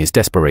 in his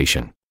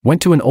desperation,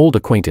 went to an old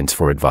acquaintance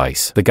for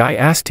advice. The guy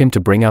asked him to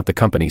bring out the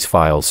company's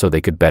files so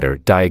they could better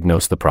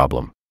diagnose the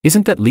problem.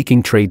 Isn't that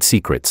leaking trade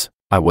secrets?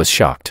 I was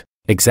shocked.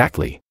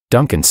 Exactly.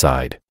 Duncan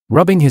sighed,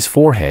 rubbing his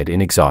forehead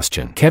in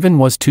exhaustion. Kevin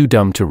was too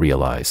dumb to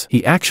realize.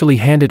 He actually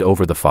handed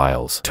over the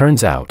files.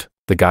 Turns out,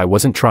 the guy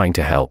wasn't trying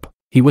to help.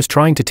 He was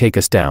trying to take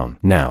us down.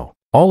 Now,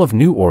 all of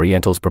New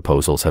Oriental's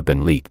proposals have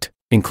been leaked,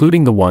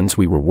 including the ones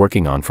we were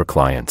working on for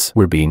clients.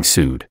 We're being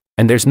sued,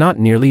 and there's not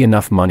nearly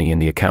enough money in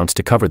the accounts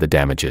to cover the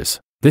damages.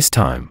 This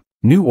time,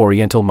 New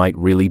Oriental might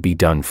really be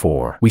done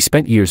for. We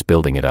spent years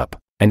building it up,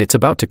 and it's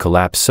about to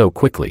collapse so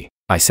quickly.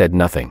 I said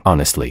nothing.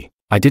 Honestly,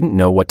 I didn't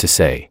know what to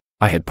say.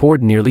 I had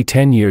poured nearly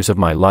 10 years of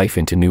my life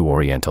into New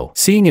Oriental.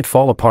 Seeing it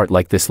fall apart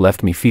like this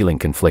left me feeling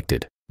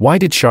conflicted. Why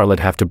did Charlotte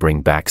have to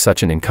bring back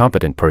such an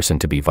incompetent person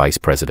to be vice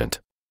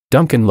president?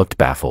 Duncan looked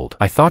baffled.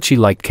 I thought she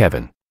liked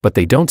Kevin, but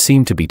they don't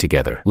seem to be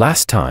together.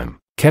 Last time,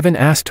 Kevin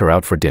asked her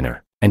out for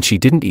dinner, and she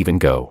didn't even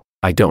go.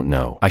 I don't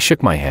know. I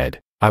shook my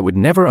head. I would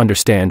never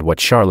understand what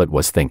Charlotte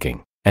was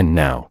thinking. And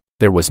now,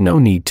 there was no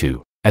need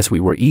to. As we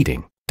were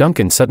eating,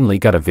 Duncan suddenly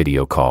got a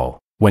video call.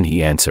 When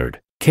he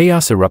answered,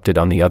 chaos erupted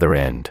on the other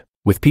end,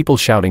 with people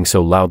shouting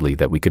so loudly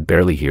that we could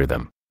barely hear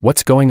them.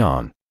 What's going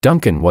on?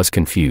 Duncan was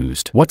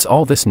confused. What's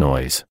all this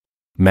noise?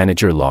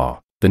 Manager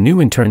Law. The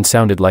new intern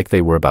sounded like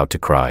they were about to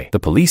cry. The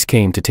police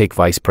came to take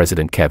Vice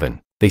President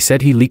Kevin. They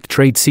said he leaked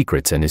trade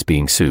secrets and is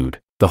being sued.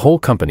 The whole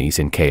company's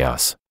in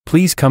chaos.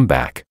 Please come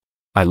back.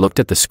 I looked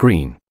at the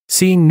screen,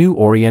 seeing New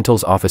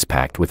Oriental's office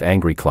packed with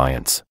angry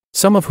clients,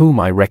 some of whom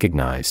I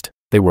recognized.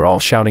 They were all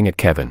shouting at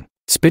Kevin,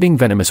 spitting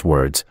venomous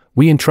words.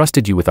 We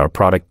entrusted you with our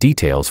product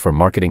details for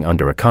marketing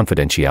under a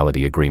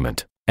confidentiality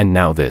agreement. And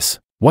now this.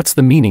 What's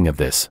the meaning of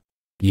this?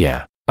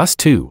 Yeah, us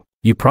too.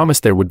 You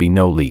promised there would be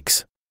no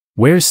leaks.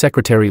 Where's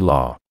Secretary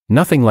Law?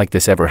 Nothing like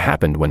this ever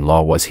happened when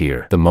Law was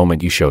here. The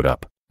moment you showed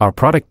up, our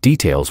product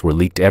details were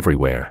leaked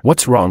everywhere.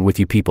 What's wrong with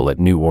you people at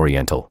New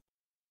Oriental?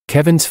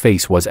 Kevin's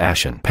face was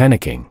ashen.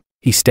 Panicking,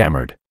 he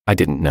stammered. I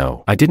didn't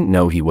know. I didn't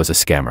know he was a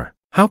scammer.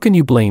 How can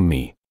you blame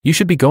me? You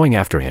should be going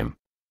after him.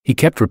 He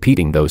kept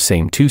repeating those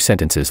same two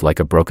sentences like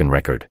a broken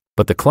record,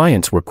 but the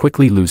clients were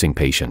quickly losing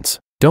patience.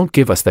 Don't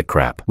give us that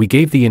crap. We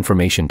gave the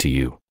information to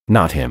you,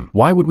 not him.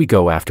 Why would we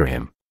go after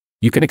him?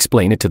 You can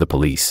explain it to the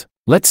police.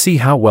 Let's see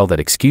how well that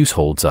excuse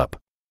holds up.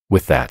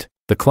 With that,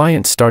 the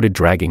client started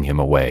dragging him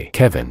away.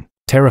 Kevin,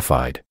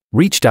 terrified,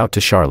 reached out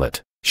to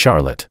Charlotte.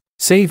 Charlotte,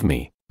 save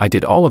me. I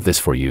did all of this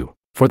for you,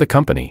 for the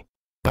company.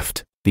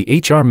 Buffed.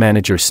 The HR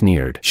manager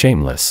sneered.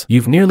 Shameless.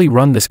 You've nearly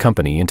run this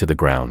company into the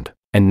ground,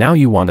 and now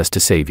you want us to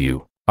save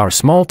you. Our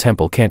small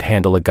temple can't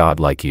handle a god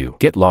like you.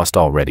 Get lost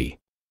already.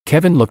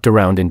 Kevin looked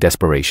around in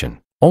desperation,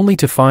 only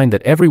to find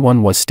that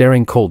everyone was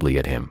staring coldly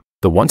at him.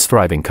 The once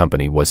thriving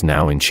company was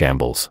now in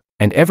shambles,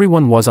 and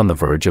everyone was on the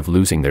verge of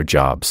losing their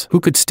jobs. Who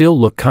could still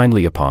look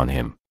kindly upon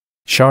him?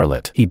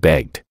 Charlotte, he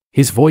begged,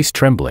 his voice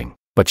trembling,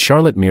 but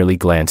Charlotte merely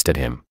glanced at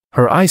him,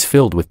 her eyes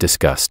filled with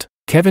disgust.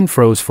 Kevin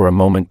froze for a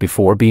moment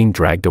before being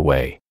dragged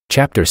away.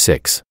 Chapter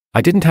 6.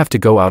 I didn't have to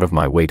go out of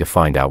my way to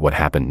find out what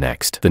happened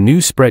next. The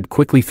news spread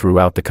quickly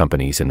throughout the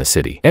companies in the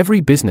city.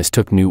 Every business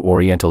took New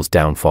Oriental's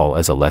downfall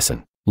as a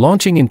lesson,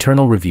 launching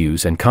internal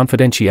reviews and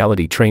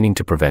confidentiality training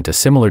to prevent a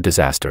similar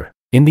disaster.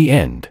 In the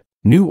end,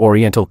 New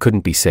Oriental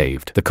couldn't be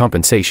saved. The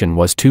compensation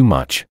was too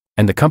much,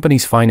 and the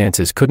company's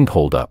finances couldn't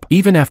hold up.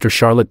 Even after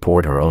Charlotte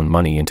poured her own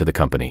money into the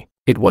company,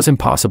 it was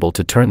impossible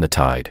to turn the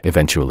tide.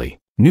 Eventually,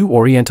 New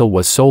Oriental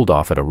was sold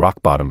off at a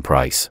rock-bottom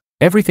price.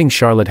 Everything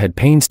Charlotte had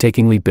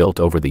painstakingly built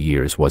over the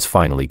years was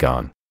finally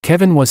gone.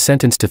 Kevin was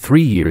sentenced to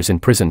 3 years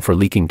in prison for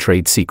leaking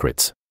trade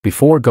secrets.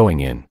 Before going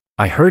in,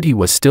 I heard he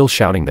was still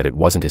shouting that it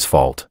wasn't his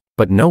fault,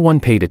 but no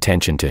one paid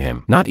attention to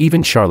him. Not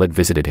even Charlotte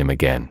visited him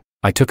again.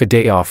 I took a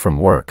day off from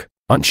work,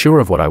 unsure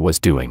of what I was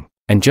doing,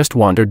 and just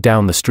wandered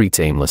down the streets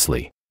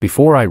aimlessly.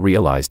 Before I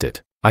realized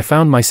it, I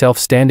found myself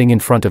standing in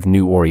front of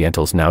New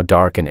Oriental's now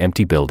dark and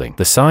empty building.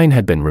 The sign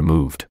had been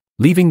removed,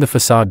 leaving the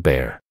facade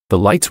bare. The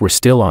lights were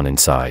still on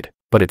inside,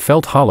 but it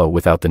felt hollow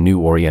without the New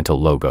Oriental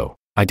logo.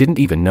 I didn't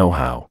even know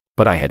how,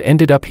 but I had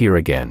ended up here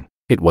again.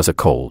 It was a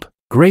cold,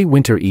 gray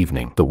winter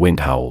evening. The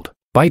wind howled,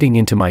 biting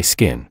into my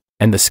skin,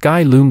 and the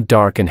sky loomed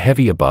dark and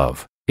heavy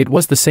above. It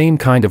was the same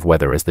kind of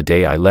weather as the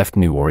day I left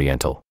New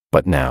Oriental,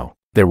 but now,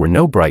 there were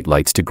no bright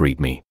lights to greet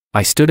me.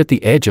 I stood at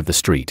the edge of the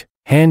street,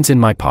 hands in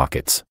my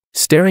pockets,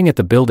 staring at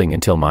the building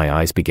until my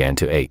eyes began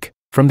to ache.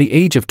 From the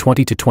age of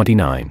 20 to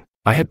 29,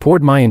 I had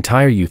poured my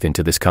entire youth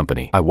into this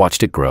company. I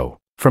watched it grow,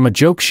 from a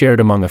joke shared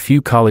among a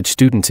few college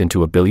students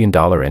into a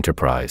billion-dollar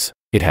enterprise.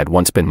 It had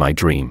once been my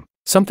dream,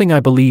 something I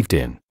believed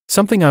in,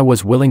 something I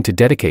was willing to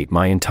dedicate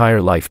my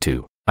entire life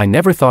to. I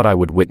never thought I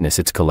would witness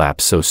its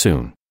collapse so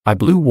soon. I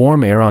blew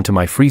warm air onto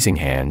my freezing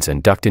hands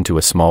and ducked into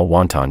a small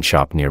wonton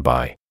shop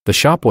nearby. The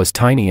shop was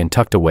tiny and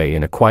tucked away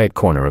in a quiet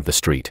corner of the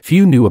street.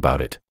 Few knew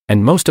about it,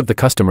 and most of the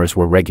customers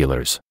were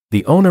regulars.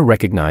 The owner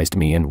recognized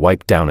me and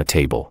wiped down a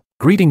table,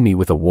 greeting me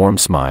with a warm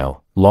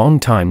smile. Long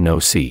time no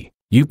see.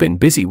 You've been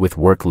busy with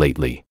work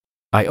lately.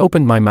 I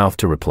opened my mouth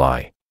to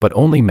reply, but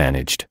only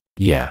managed,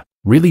 yeah,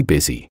 really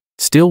busy.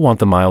 Still want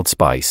the mild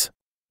spice?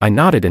 I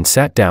nodded and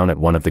sat down at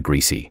one of the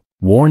greasy,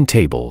 worn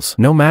tables.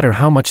 No matter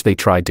how much they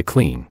tried to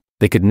clean,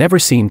 they could never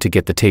seem to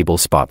get the table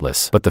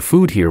spotless. But the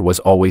food here was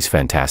always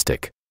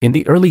fantastic. In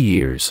the early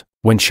years,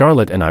 when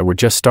Charlotte and I were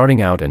just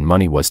starting out and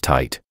money was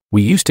tight,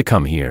 we used to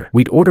come here.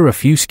 We'd order a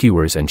few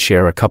skewers and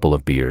share a couple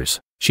of beers.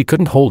 She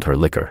couldn't hold her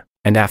liquor,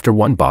 and after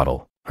one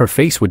bottle, her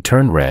face would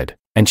turn red,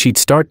 and she'd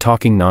start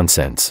talking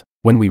nonsense.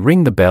 When we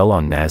ring the bell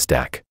on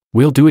NASDAQ,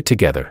 we'll do it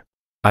together.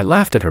 I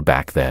laughed at her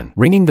back then.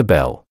 Ringing the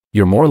bell?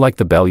 You're more like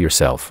the bell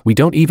yourself. We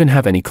don't even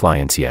have any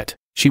clients yet.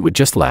 She would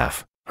just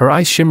laugh, her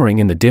eyes shimmering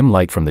in the dim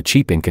light from the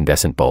cheap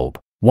incandescent bulb.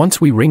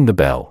 Once we ring the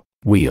bell,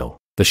 we'll.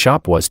 The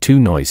shop was too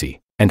noisy,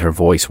 and her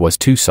voice was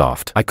too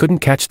soft. I couldn't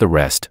catch the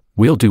rest.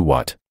 We'll do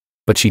what?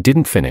 But she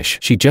didn't finish.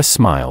 She just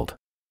smiled.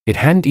 It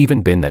hadn't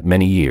even been that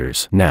many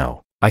years.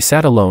 Now, I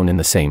sat alone in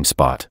the same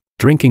spot,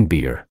 drinking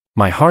beer,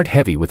 my heart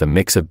heavy with a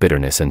mix of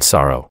bitterness and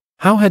sorrow.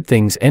 How had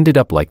things ended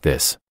up like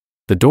this?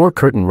 The door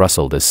curtain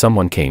rustled as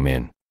someone came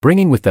in,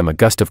 bringing with them a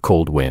gust of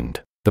cold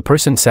wind. The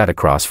person sat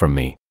across from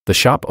me. The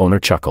shop owner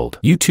chuckled.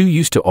 You two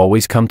used to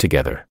always come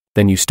together.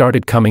 Then you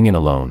started coming in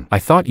alone. I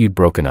thought you'd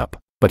broken up,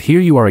 but here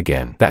you are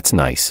again. That's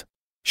nice.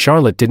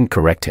 Charlotte didn't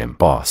correct him.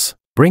 Boss,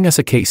 bring us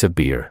a case of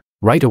beer,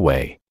 right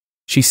away.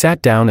 She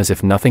sat down as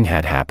if nothing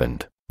had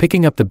happened,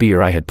 picking up the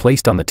beer I had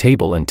placed on the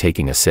table and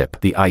taking a sip.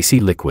 The icy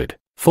liquid,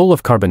 full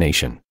of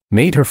carbonation,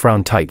 made her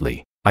frown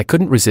tightly. I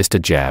couldn't resist a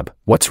jab.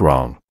 What's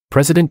wrong?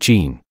 President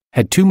Jean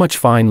had too much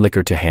fine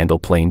liquor to handle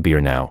plain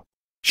beer now.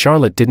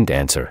 Charlotte didn't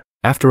answer.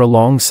 After a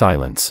long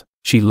silence,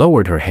 she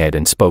lowered her head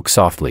and spoke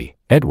softly.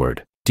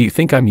 Edward, do you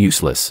think I'm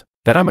useless?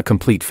 That I'm a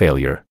complete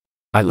failure?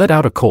 I let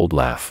out a cold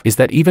laugh. Is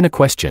that even a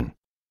question?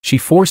 She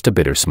forced a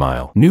bitter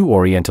smile. New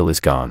Oriental is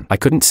gone. I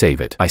couldn't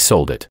save it. I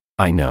sold it.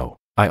 I know.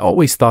 I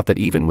always thought that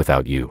even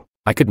without you,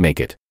 I could make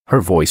it. Her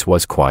voice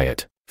was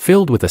quiet,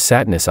 filled with a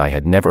sadness I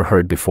had never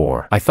heard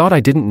before. I thought I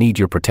didn't need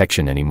your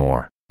protection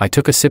anymore. I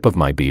took a sip of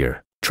my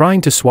beer,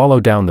 trying to swallow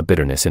down the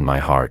bitterness in my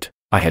heart.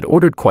 I had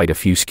ordered quite a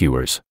few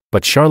skewers,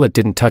 but Charlotte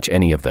didn't touch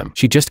any of them.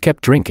 She just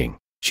kept drinking.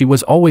 She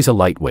was always a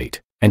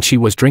lightweight, and she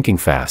was drinking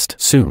fast.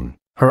 Soon,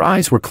 her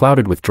eyes were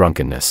clouded with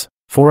drunkenness.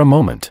 For a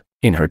moment,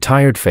 in her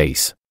tired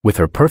face, with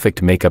her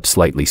perfect makeup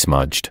slightly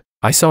smudged,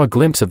 I saw a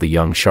glimpse of the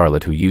young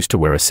Charlotte who used to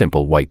wear a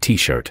simple white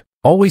t-shirt,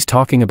 always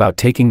talking about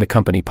taking the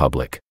company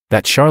public.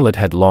 That Charlotte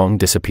had long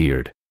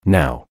disappeared.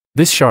 Now,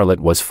 this Charlotte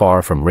was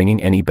far from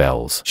ringing any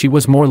bells. She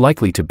was more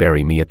likely to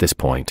bury me at this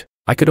point.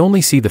 I could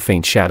only see the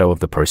faint shadow of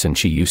the person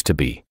she used to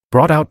be,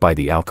 brought out by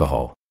the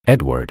alcohol.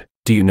 Edward,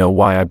 do you know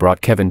why I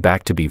brought Kevin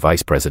back to be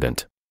vice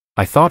president?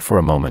 I thought for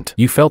a moment.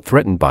 You felt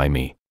threatened by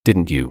me,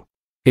 didn't you?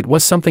 It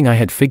was something I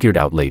had figured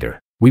out later.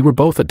 We were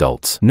both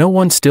adults. No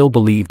one still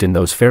believed in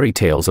those fairy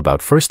tales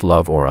about first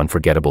love or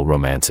unforgettable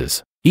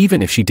romances.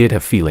 Even if she did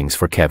have feelings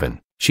for Kevin,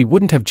 she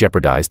wouldn't have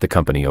jeopardized the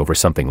company over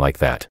something like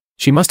that.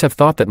 She must have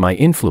thought that my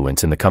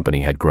influence in the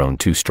company had grown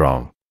too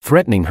strong,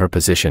 threatening her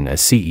position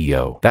as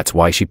CEO. That's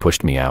why she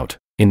pushed me out.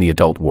 In the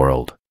adult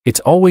world,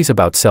 it's always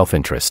about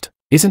self-interest,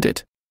 isn't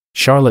it?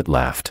 Charlotte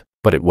laughed,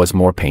 but it was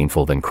more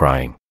painful than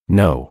crying.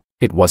 No,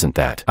 it wasn't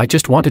that. I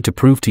just wanted to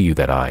prove to you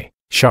that I,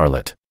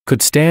 Charlotte,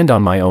 could stand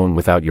on my own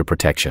without your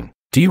protection.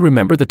 Do you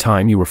remember the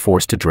time you were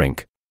forced to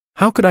drink?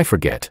 How could I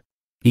forget?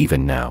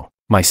 Even now,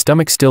 my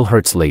stomach still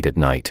hurts late at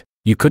night.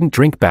 You couldn't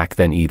drink back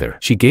then either.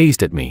 She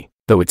gazed at me,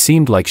 though it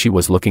seemed like she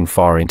was looking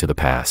far into the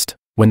past.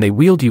 When they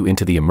wheeled you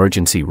into the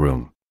emergency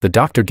room, the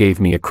doctor gave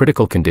me a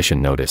critical condition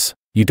notice.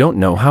 You don't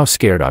know how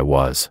scared I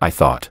was. I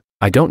thought,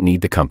 I don't need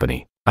the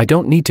company. I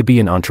don't need to be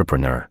an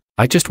entrepreneur.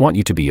 I just want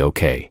you to be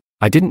okay.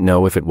 I didn't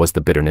know if it was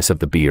the bitterness of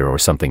the beer or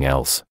something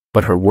else,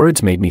 but her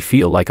words made me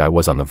feel like I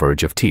was on the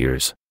verge of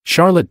tears.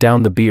 Charlotte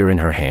downed the beer in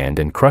her hand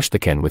and crushed the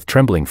can with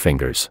trembling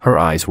fingers. Her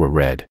eyes were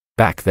red.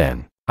 Back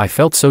then, I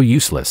felt so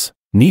useless,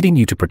 needing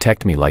you to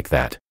protect me like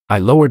that. I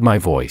lowered my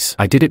voice.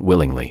 I did it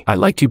willingly. I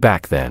liked you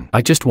back then.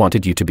 I just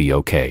wanted you to be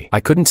okay. I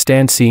couldn't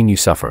stand seeing you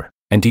suffer.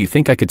 And do you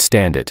think I could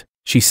stand it?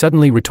 She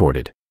suddenly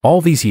retorted. All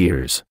these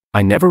years,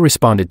 I never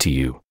responded to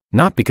you,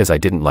 not because I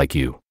didn't like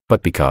you,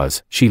 but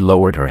because. She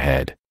lowered her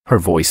head, her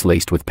voice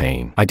laced with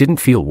pain. I didn't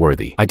feel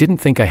worthy. I didn't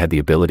think I had the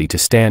ability to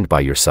stand by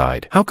your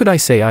side. How could I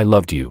say I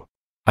loved you?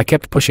 I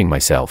kept pushing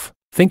myself,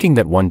 thinking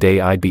that one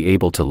day I'd be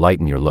able to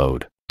lighten your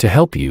load, to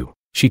help you.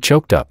 She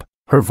choked up,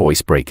 her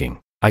voice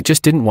breaking. I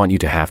just didn't want you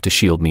to have to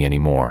shield me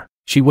anymore.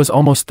 She was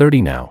almost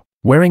 30 now,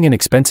 wearing an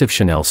expensive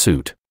Chanel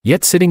suit,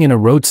 yet sitting in a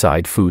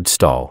roadside food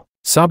stall,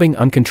 sobbing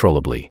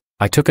uncontrollably.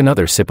 I took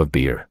another sip of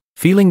beer,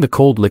 feeling the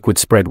cold liquid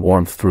spread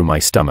warmth through my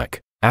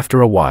stomach.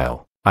 After a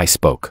while, I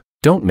spoke.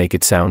 Don't make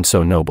it sound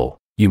so noble.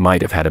 You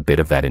might have had a bit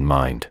of that in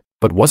mind,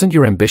 but wasn't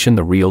your ambition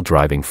the real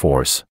driving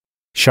force?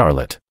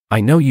 Charlotte, I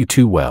know you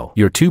too well.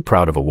 You're too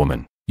proud of a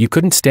woman. You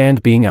couldn't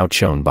stand being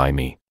outshone by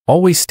me,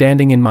 always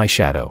standing in my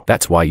shadow.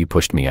 That's why you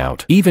pushed me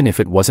out. Even if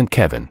it wasn't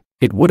Kevin,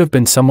 it would have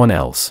been someone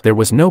else. There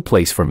was no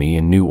place for me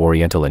in New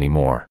Oriental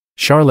anymore.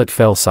 Charlotte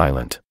fell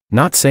silent,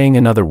 not saying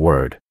another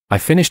word. I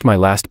finished my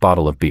last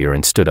bottle of beer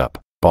and stood up.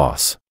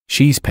 Boss,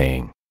 she's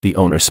paying. The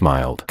owner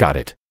smiled. Got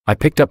it. I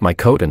picked up my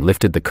coat and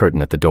lifted the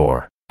curtain at the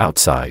door.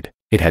 Outside,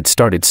 it had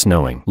started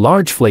snowing.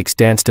 Large flakes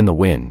danced in the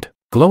wind,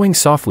 glowing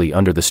softly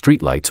under the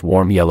streetlight's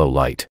warm yellow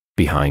light.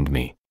 Behind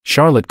me,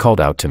 Charlotte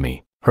called out to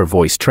me, her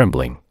voice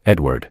trembling.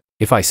 Edward,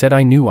 If I said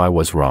I knew I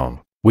was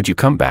wrong, would you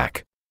come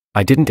back?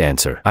 I didn't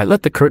answer. I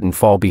let the curtain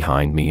fall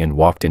behind me and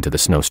walked into the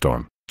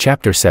snowstorm.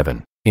 Chapter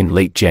 7. In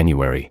late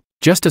January,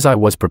 just as I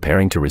was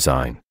preparing to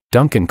resign,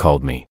 Duncan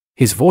called me.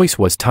 His voice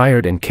was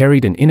tired and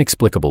carried an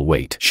inexplicable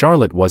weight.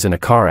 Charlotte was in a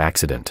car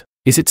accident.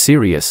 Is it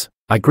serious?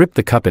 I gripped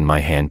the cup in my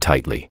hand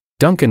tightly.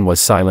 Duncan was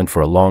silent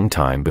for a long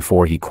time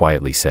before he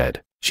quietly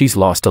said, "She's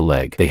lost a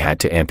leg. They had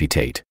to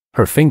amputate.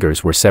 Her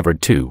fingers were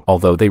severed too,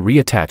 although they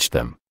reattached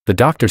them. The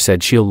doctor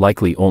said she'll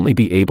likely only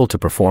be able to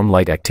perform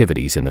light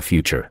activities in the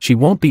future. She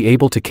won't be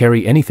able to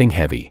carry anything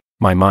heavy."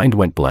 My mind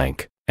went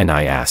blank, and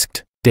I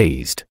asked,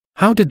 dazed,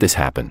 "How did this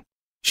happen?"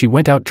 "She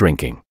went out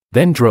drinking,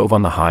 then drove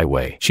on the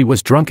highway. She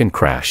was drunk and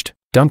crashed,"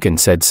 Duncan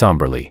said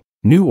somberly.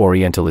 "New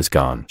Oriental is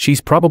gone.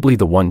 She's probably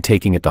the one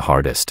taking it the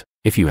hardest.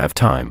 If you have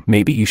time,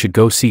 maybe you should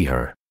go see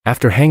her."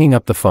 After hanging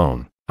up the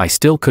phone, I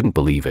still couldn't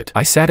believe it.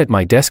 I sat at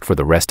my desk for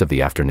the rest of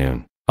the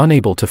afternoon,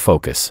 unable to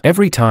focus.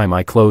 Every time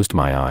I closed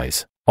my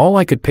eyes, all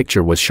I could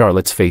picture was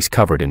Charlotte's face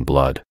covered in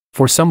blood.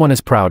 For someone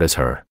as proud as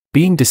her,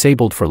 being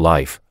disabled for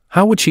life,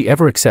 how would she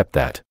ever accept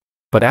that?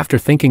 But after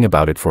thinking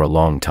about it for a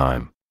long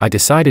time, I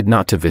decided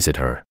not to visit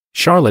her.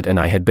 Charlotte and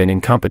I had been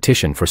in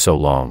competition for so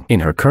long.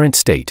 In her current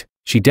state,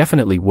 she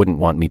definitely wouldn't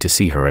want me to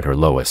see her at her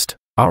lowest.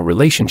 Our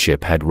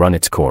relationship had run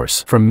its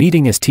course. From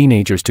meeting as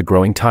teenagers to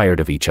growing tired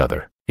of each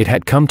other, it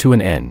had come to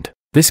an end.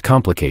 This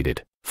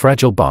complicated,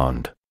 fragile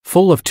bond,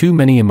 full of too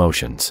many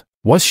emotions,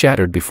 was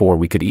shattered before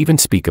we could even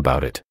speak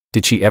about it.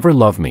 Did she ever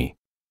love me?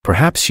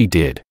 Perhaps she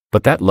did,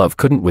 but that love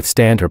couldn't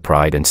withstand her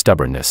pride and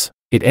stubbornness.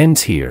 It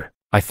ends here,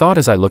 I thought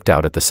as I looked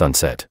out at the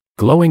sunset,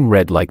 glowing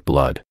red like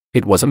blood.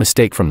 It was a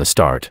mistake from the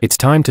start. It's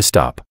time to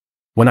stop.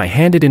 When I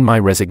handed in my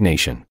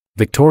resignation,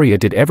 Victoria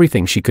did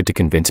everything she could to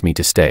convince me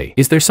to stay.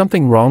 "Is there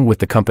something wrong with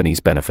the company's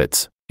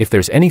benefits? If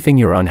there's anything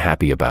you're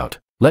unhappy about,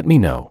 let me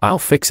know. I'll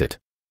fix it."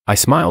 I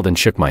smiled and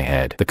shook my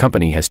head. "The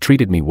company has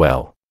treated me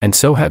well, and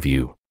so have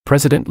you,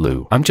 President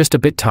Liu. I'm just a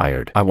bit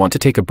tired. I want to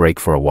take a break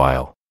for a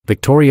while."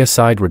 Victoria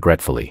sighed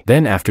regretfully.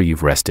 "Then after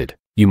you've rested,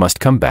 you must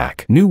come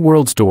back. New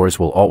World's doors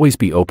will always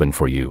be open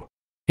for you."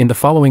 In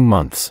the following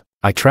months,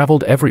 I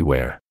traveled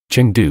everywhere: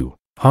 Chengdu,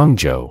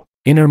 Hangzhou,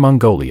 Inner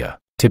Mongolia,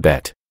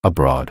 Tibet,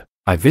 abroad.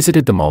 I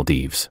visited the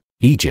Maldives,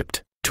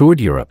 Egypt, toured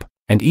Europe,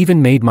 and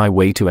even made my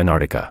way to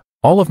Antarctica.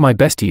 All of my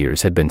best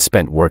years had been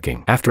spent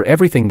working. After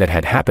everything that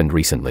had happened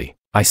recently,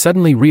 I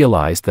suddenly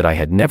realized that I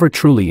had never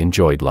truly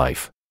enjoyed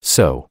life.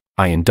 So,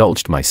 I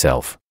indulged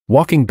myself,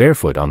 walking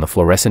barefoot on the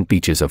fluorescent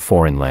beaches of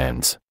foreign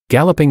lands,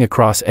 galloping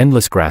across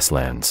endless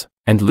grasslands,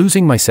 and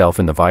losing myself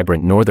in the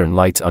vibrant northern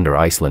lights under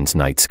Iceland's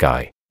night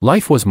sky.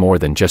 Life was more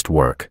than just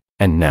work,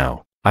 and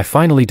now, I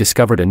finally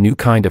discovered a new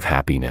kind of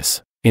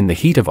happiness. In the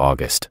heat of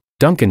August,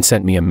 Duncan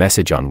sent me a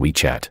message on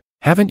WeChat.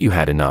 "Haven't you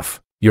had enough?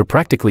 You're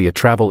practically a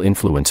travel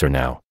influencer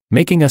now,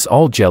 making us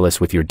all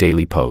jealous with your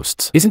daily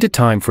posts. Isn't it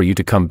time for you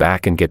to come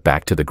back and get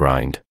back to the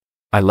grind?"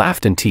 I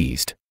laughed and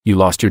teased, "You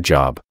lost your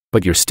job,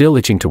 but you're still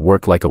itching to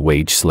work like a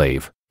wage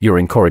slave. You're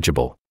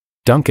incorrigible."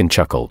 Duncan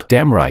chuckled.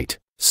 "Damn right.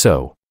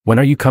 So, when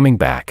are you coming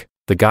back?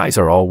 The guys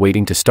are all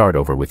waiting to start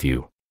over with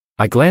you."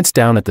 I glanced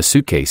down at the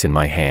suitcase in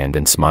my hand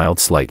and smiled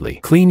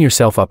slightly. "Clean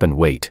yourself up and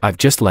wait. I've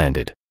just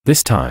landed.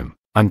 This time,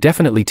 I'm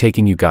definitely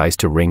taking you guys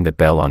to ring that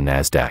bell on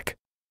NASDAQ."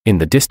 In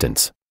the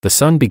distance, the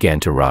sun began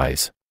to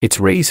rise, its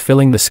rays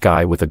filling the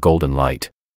sky with a golden light.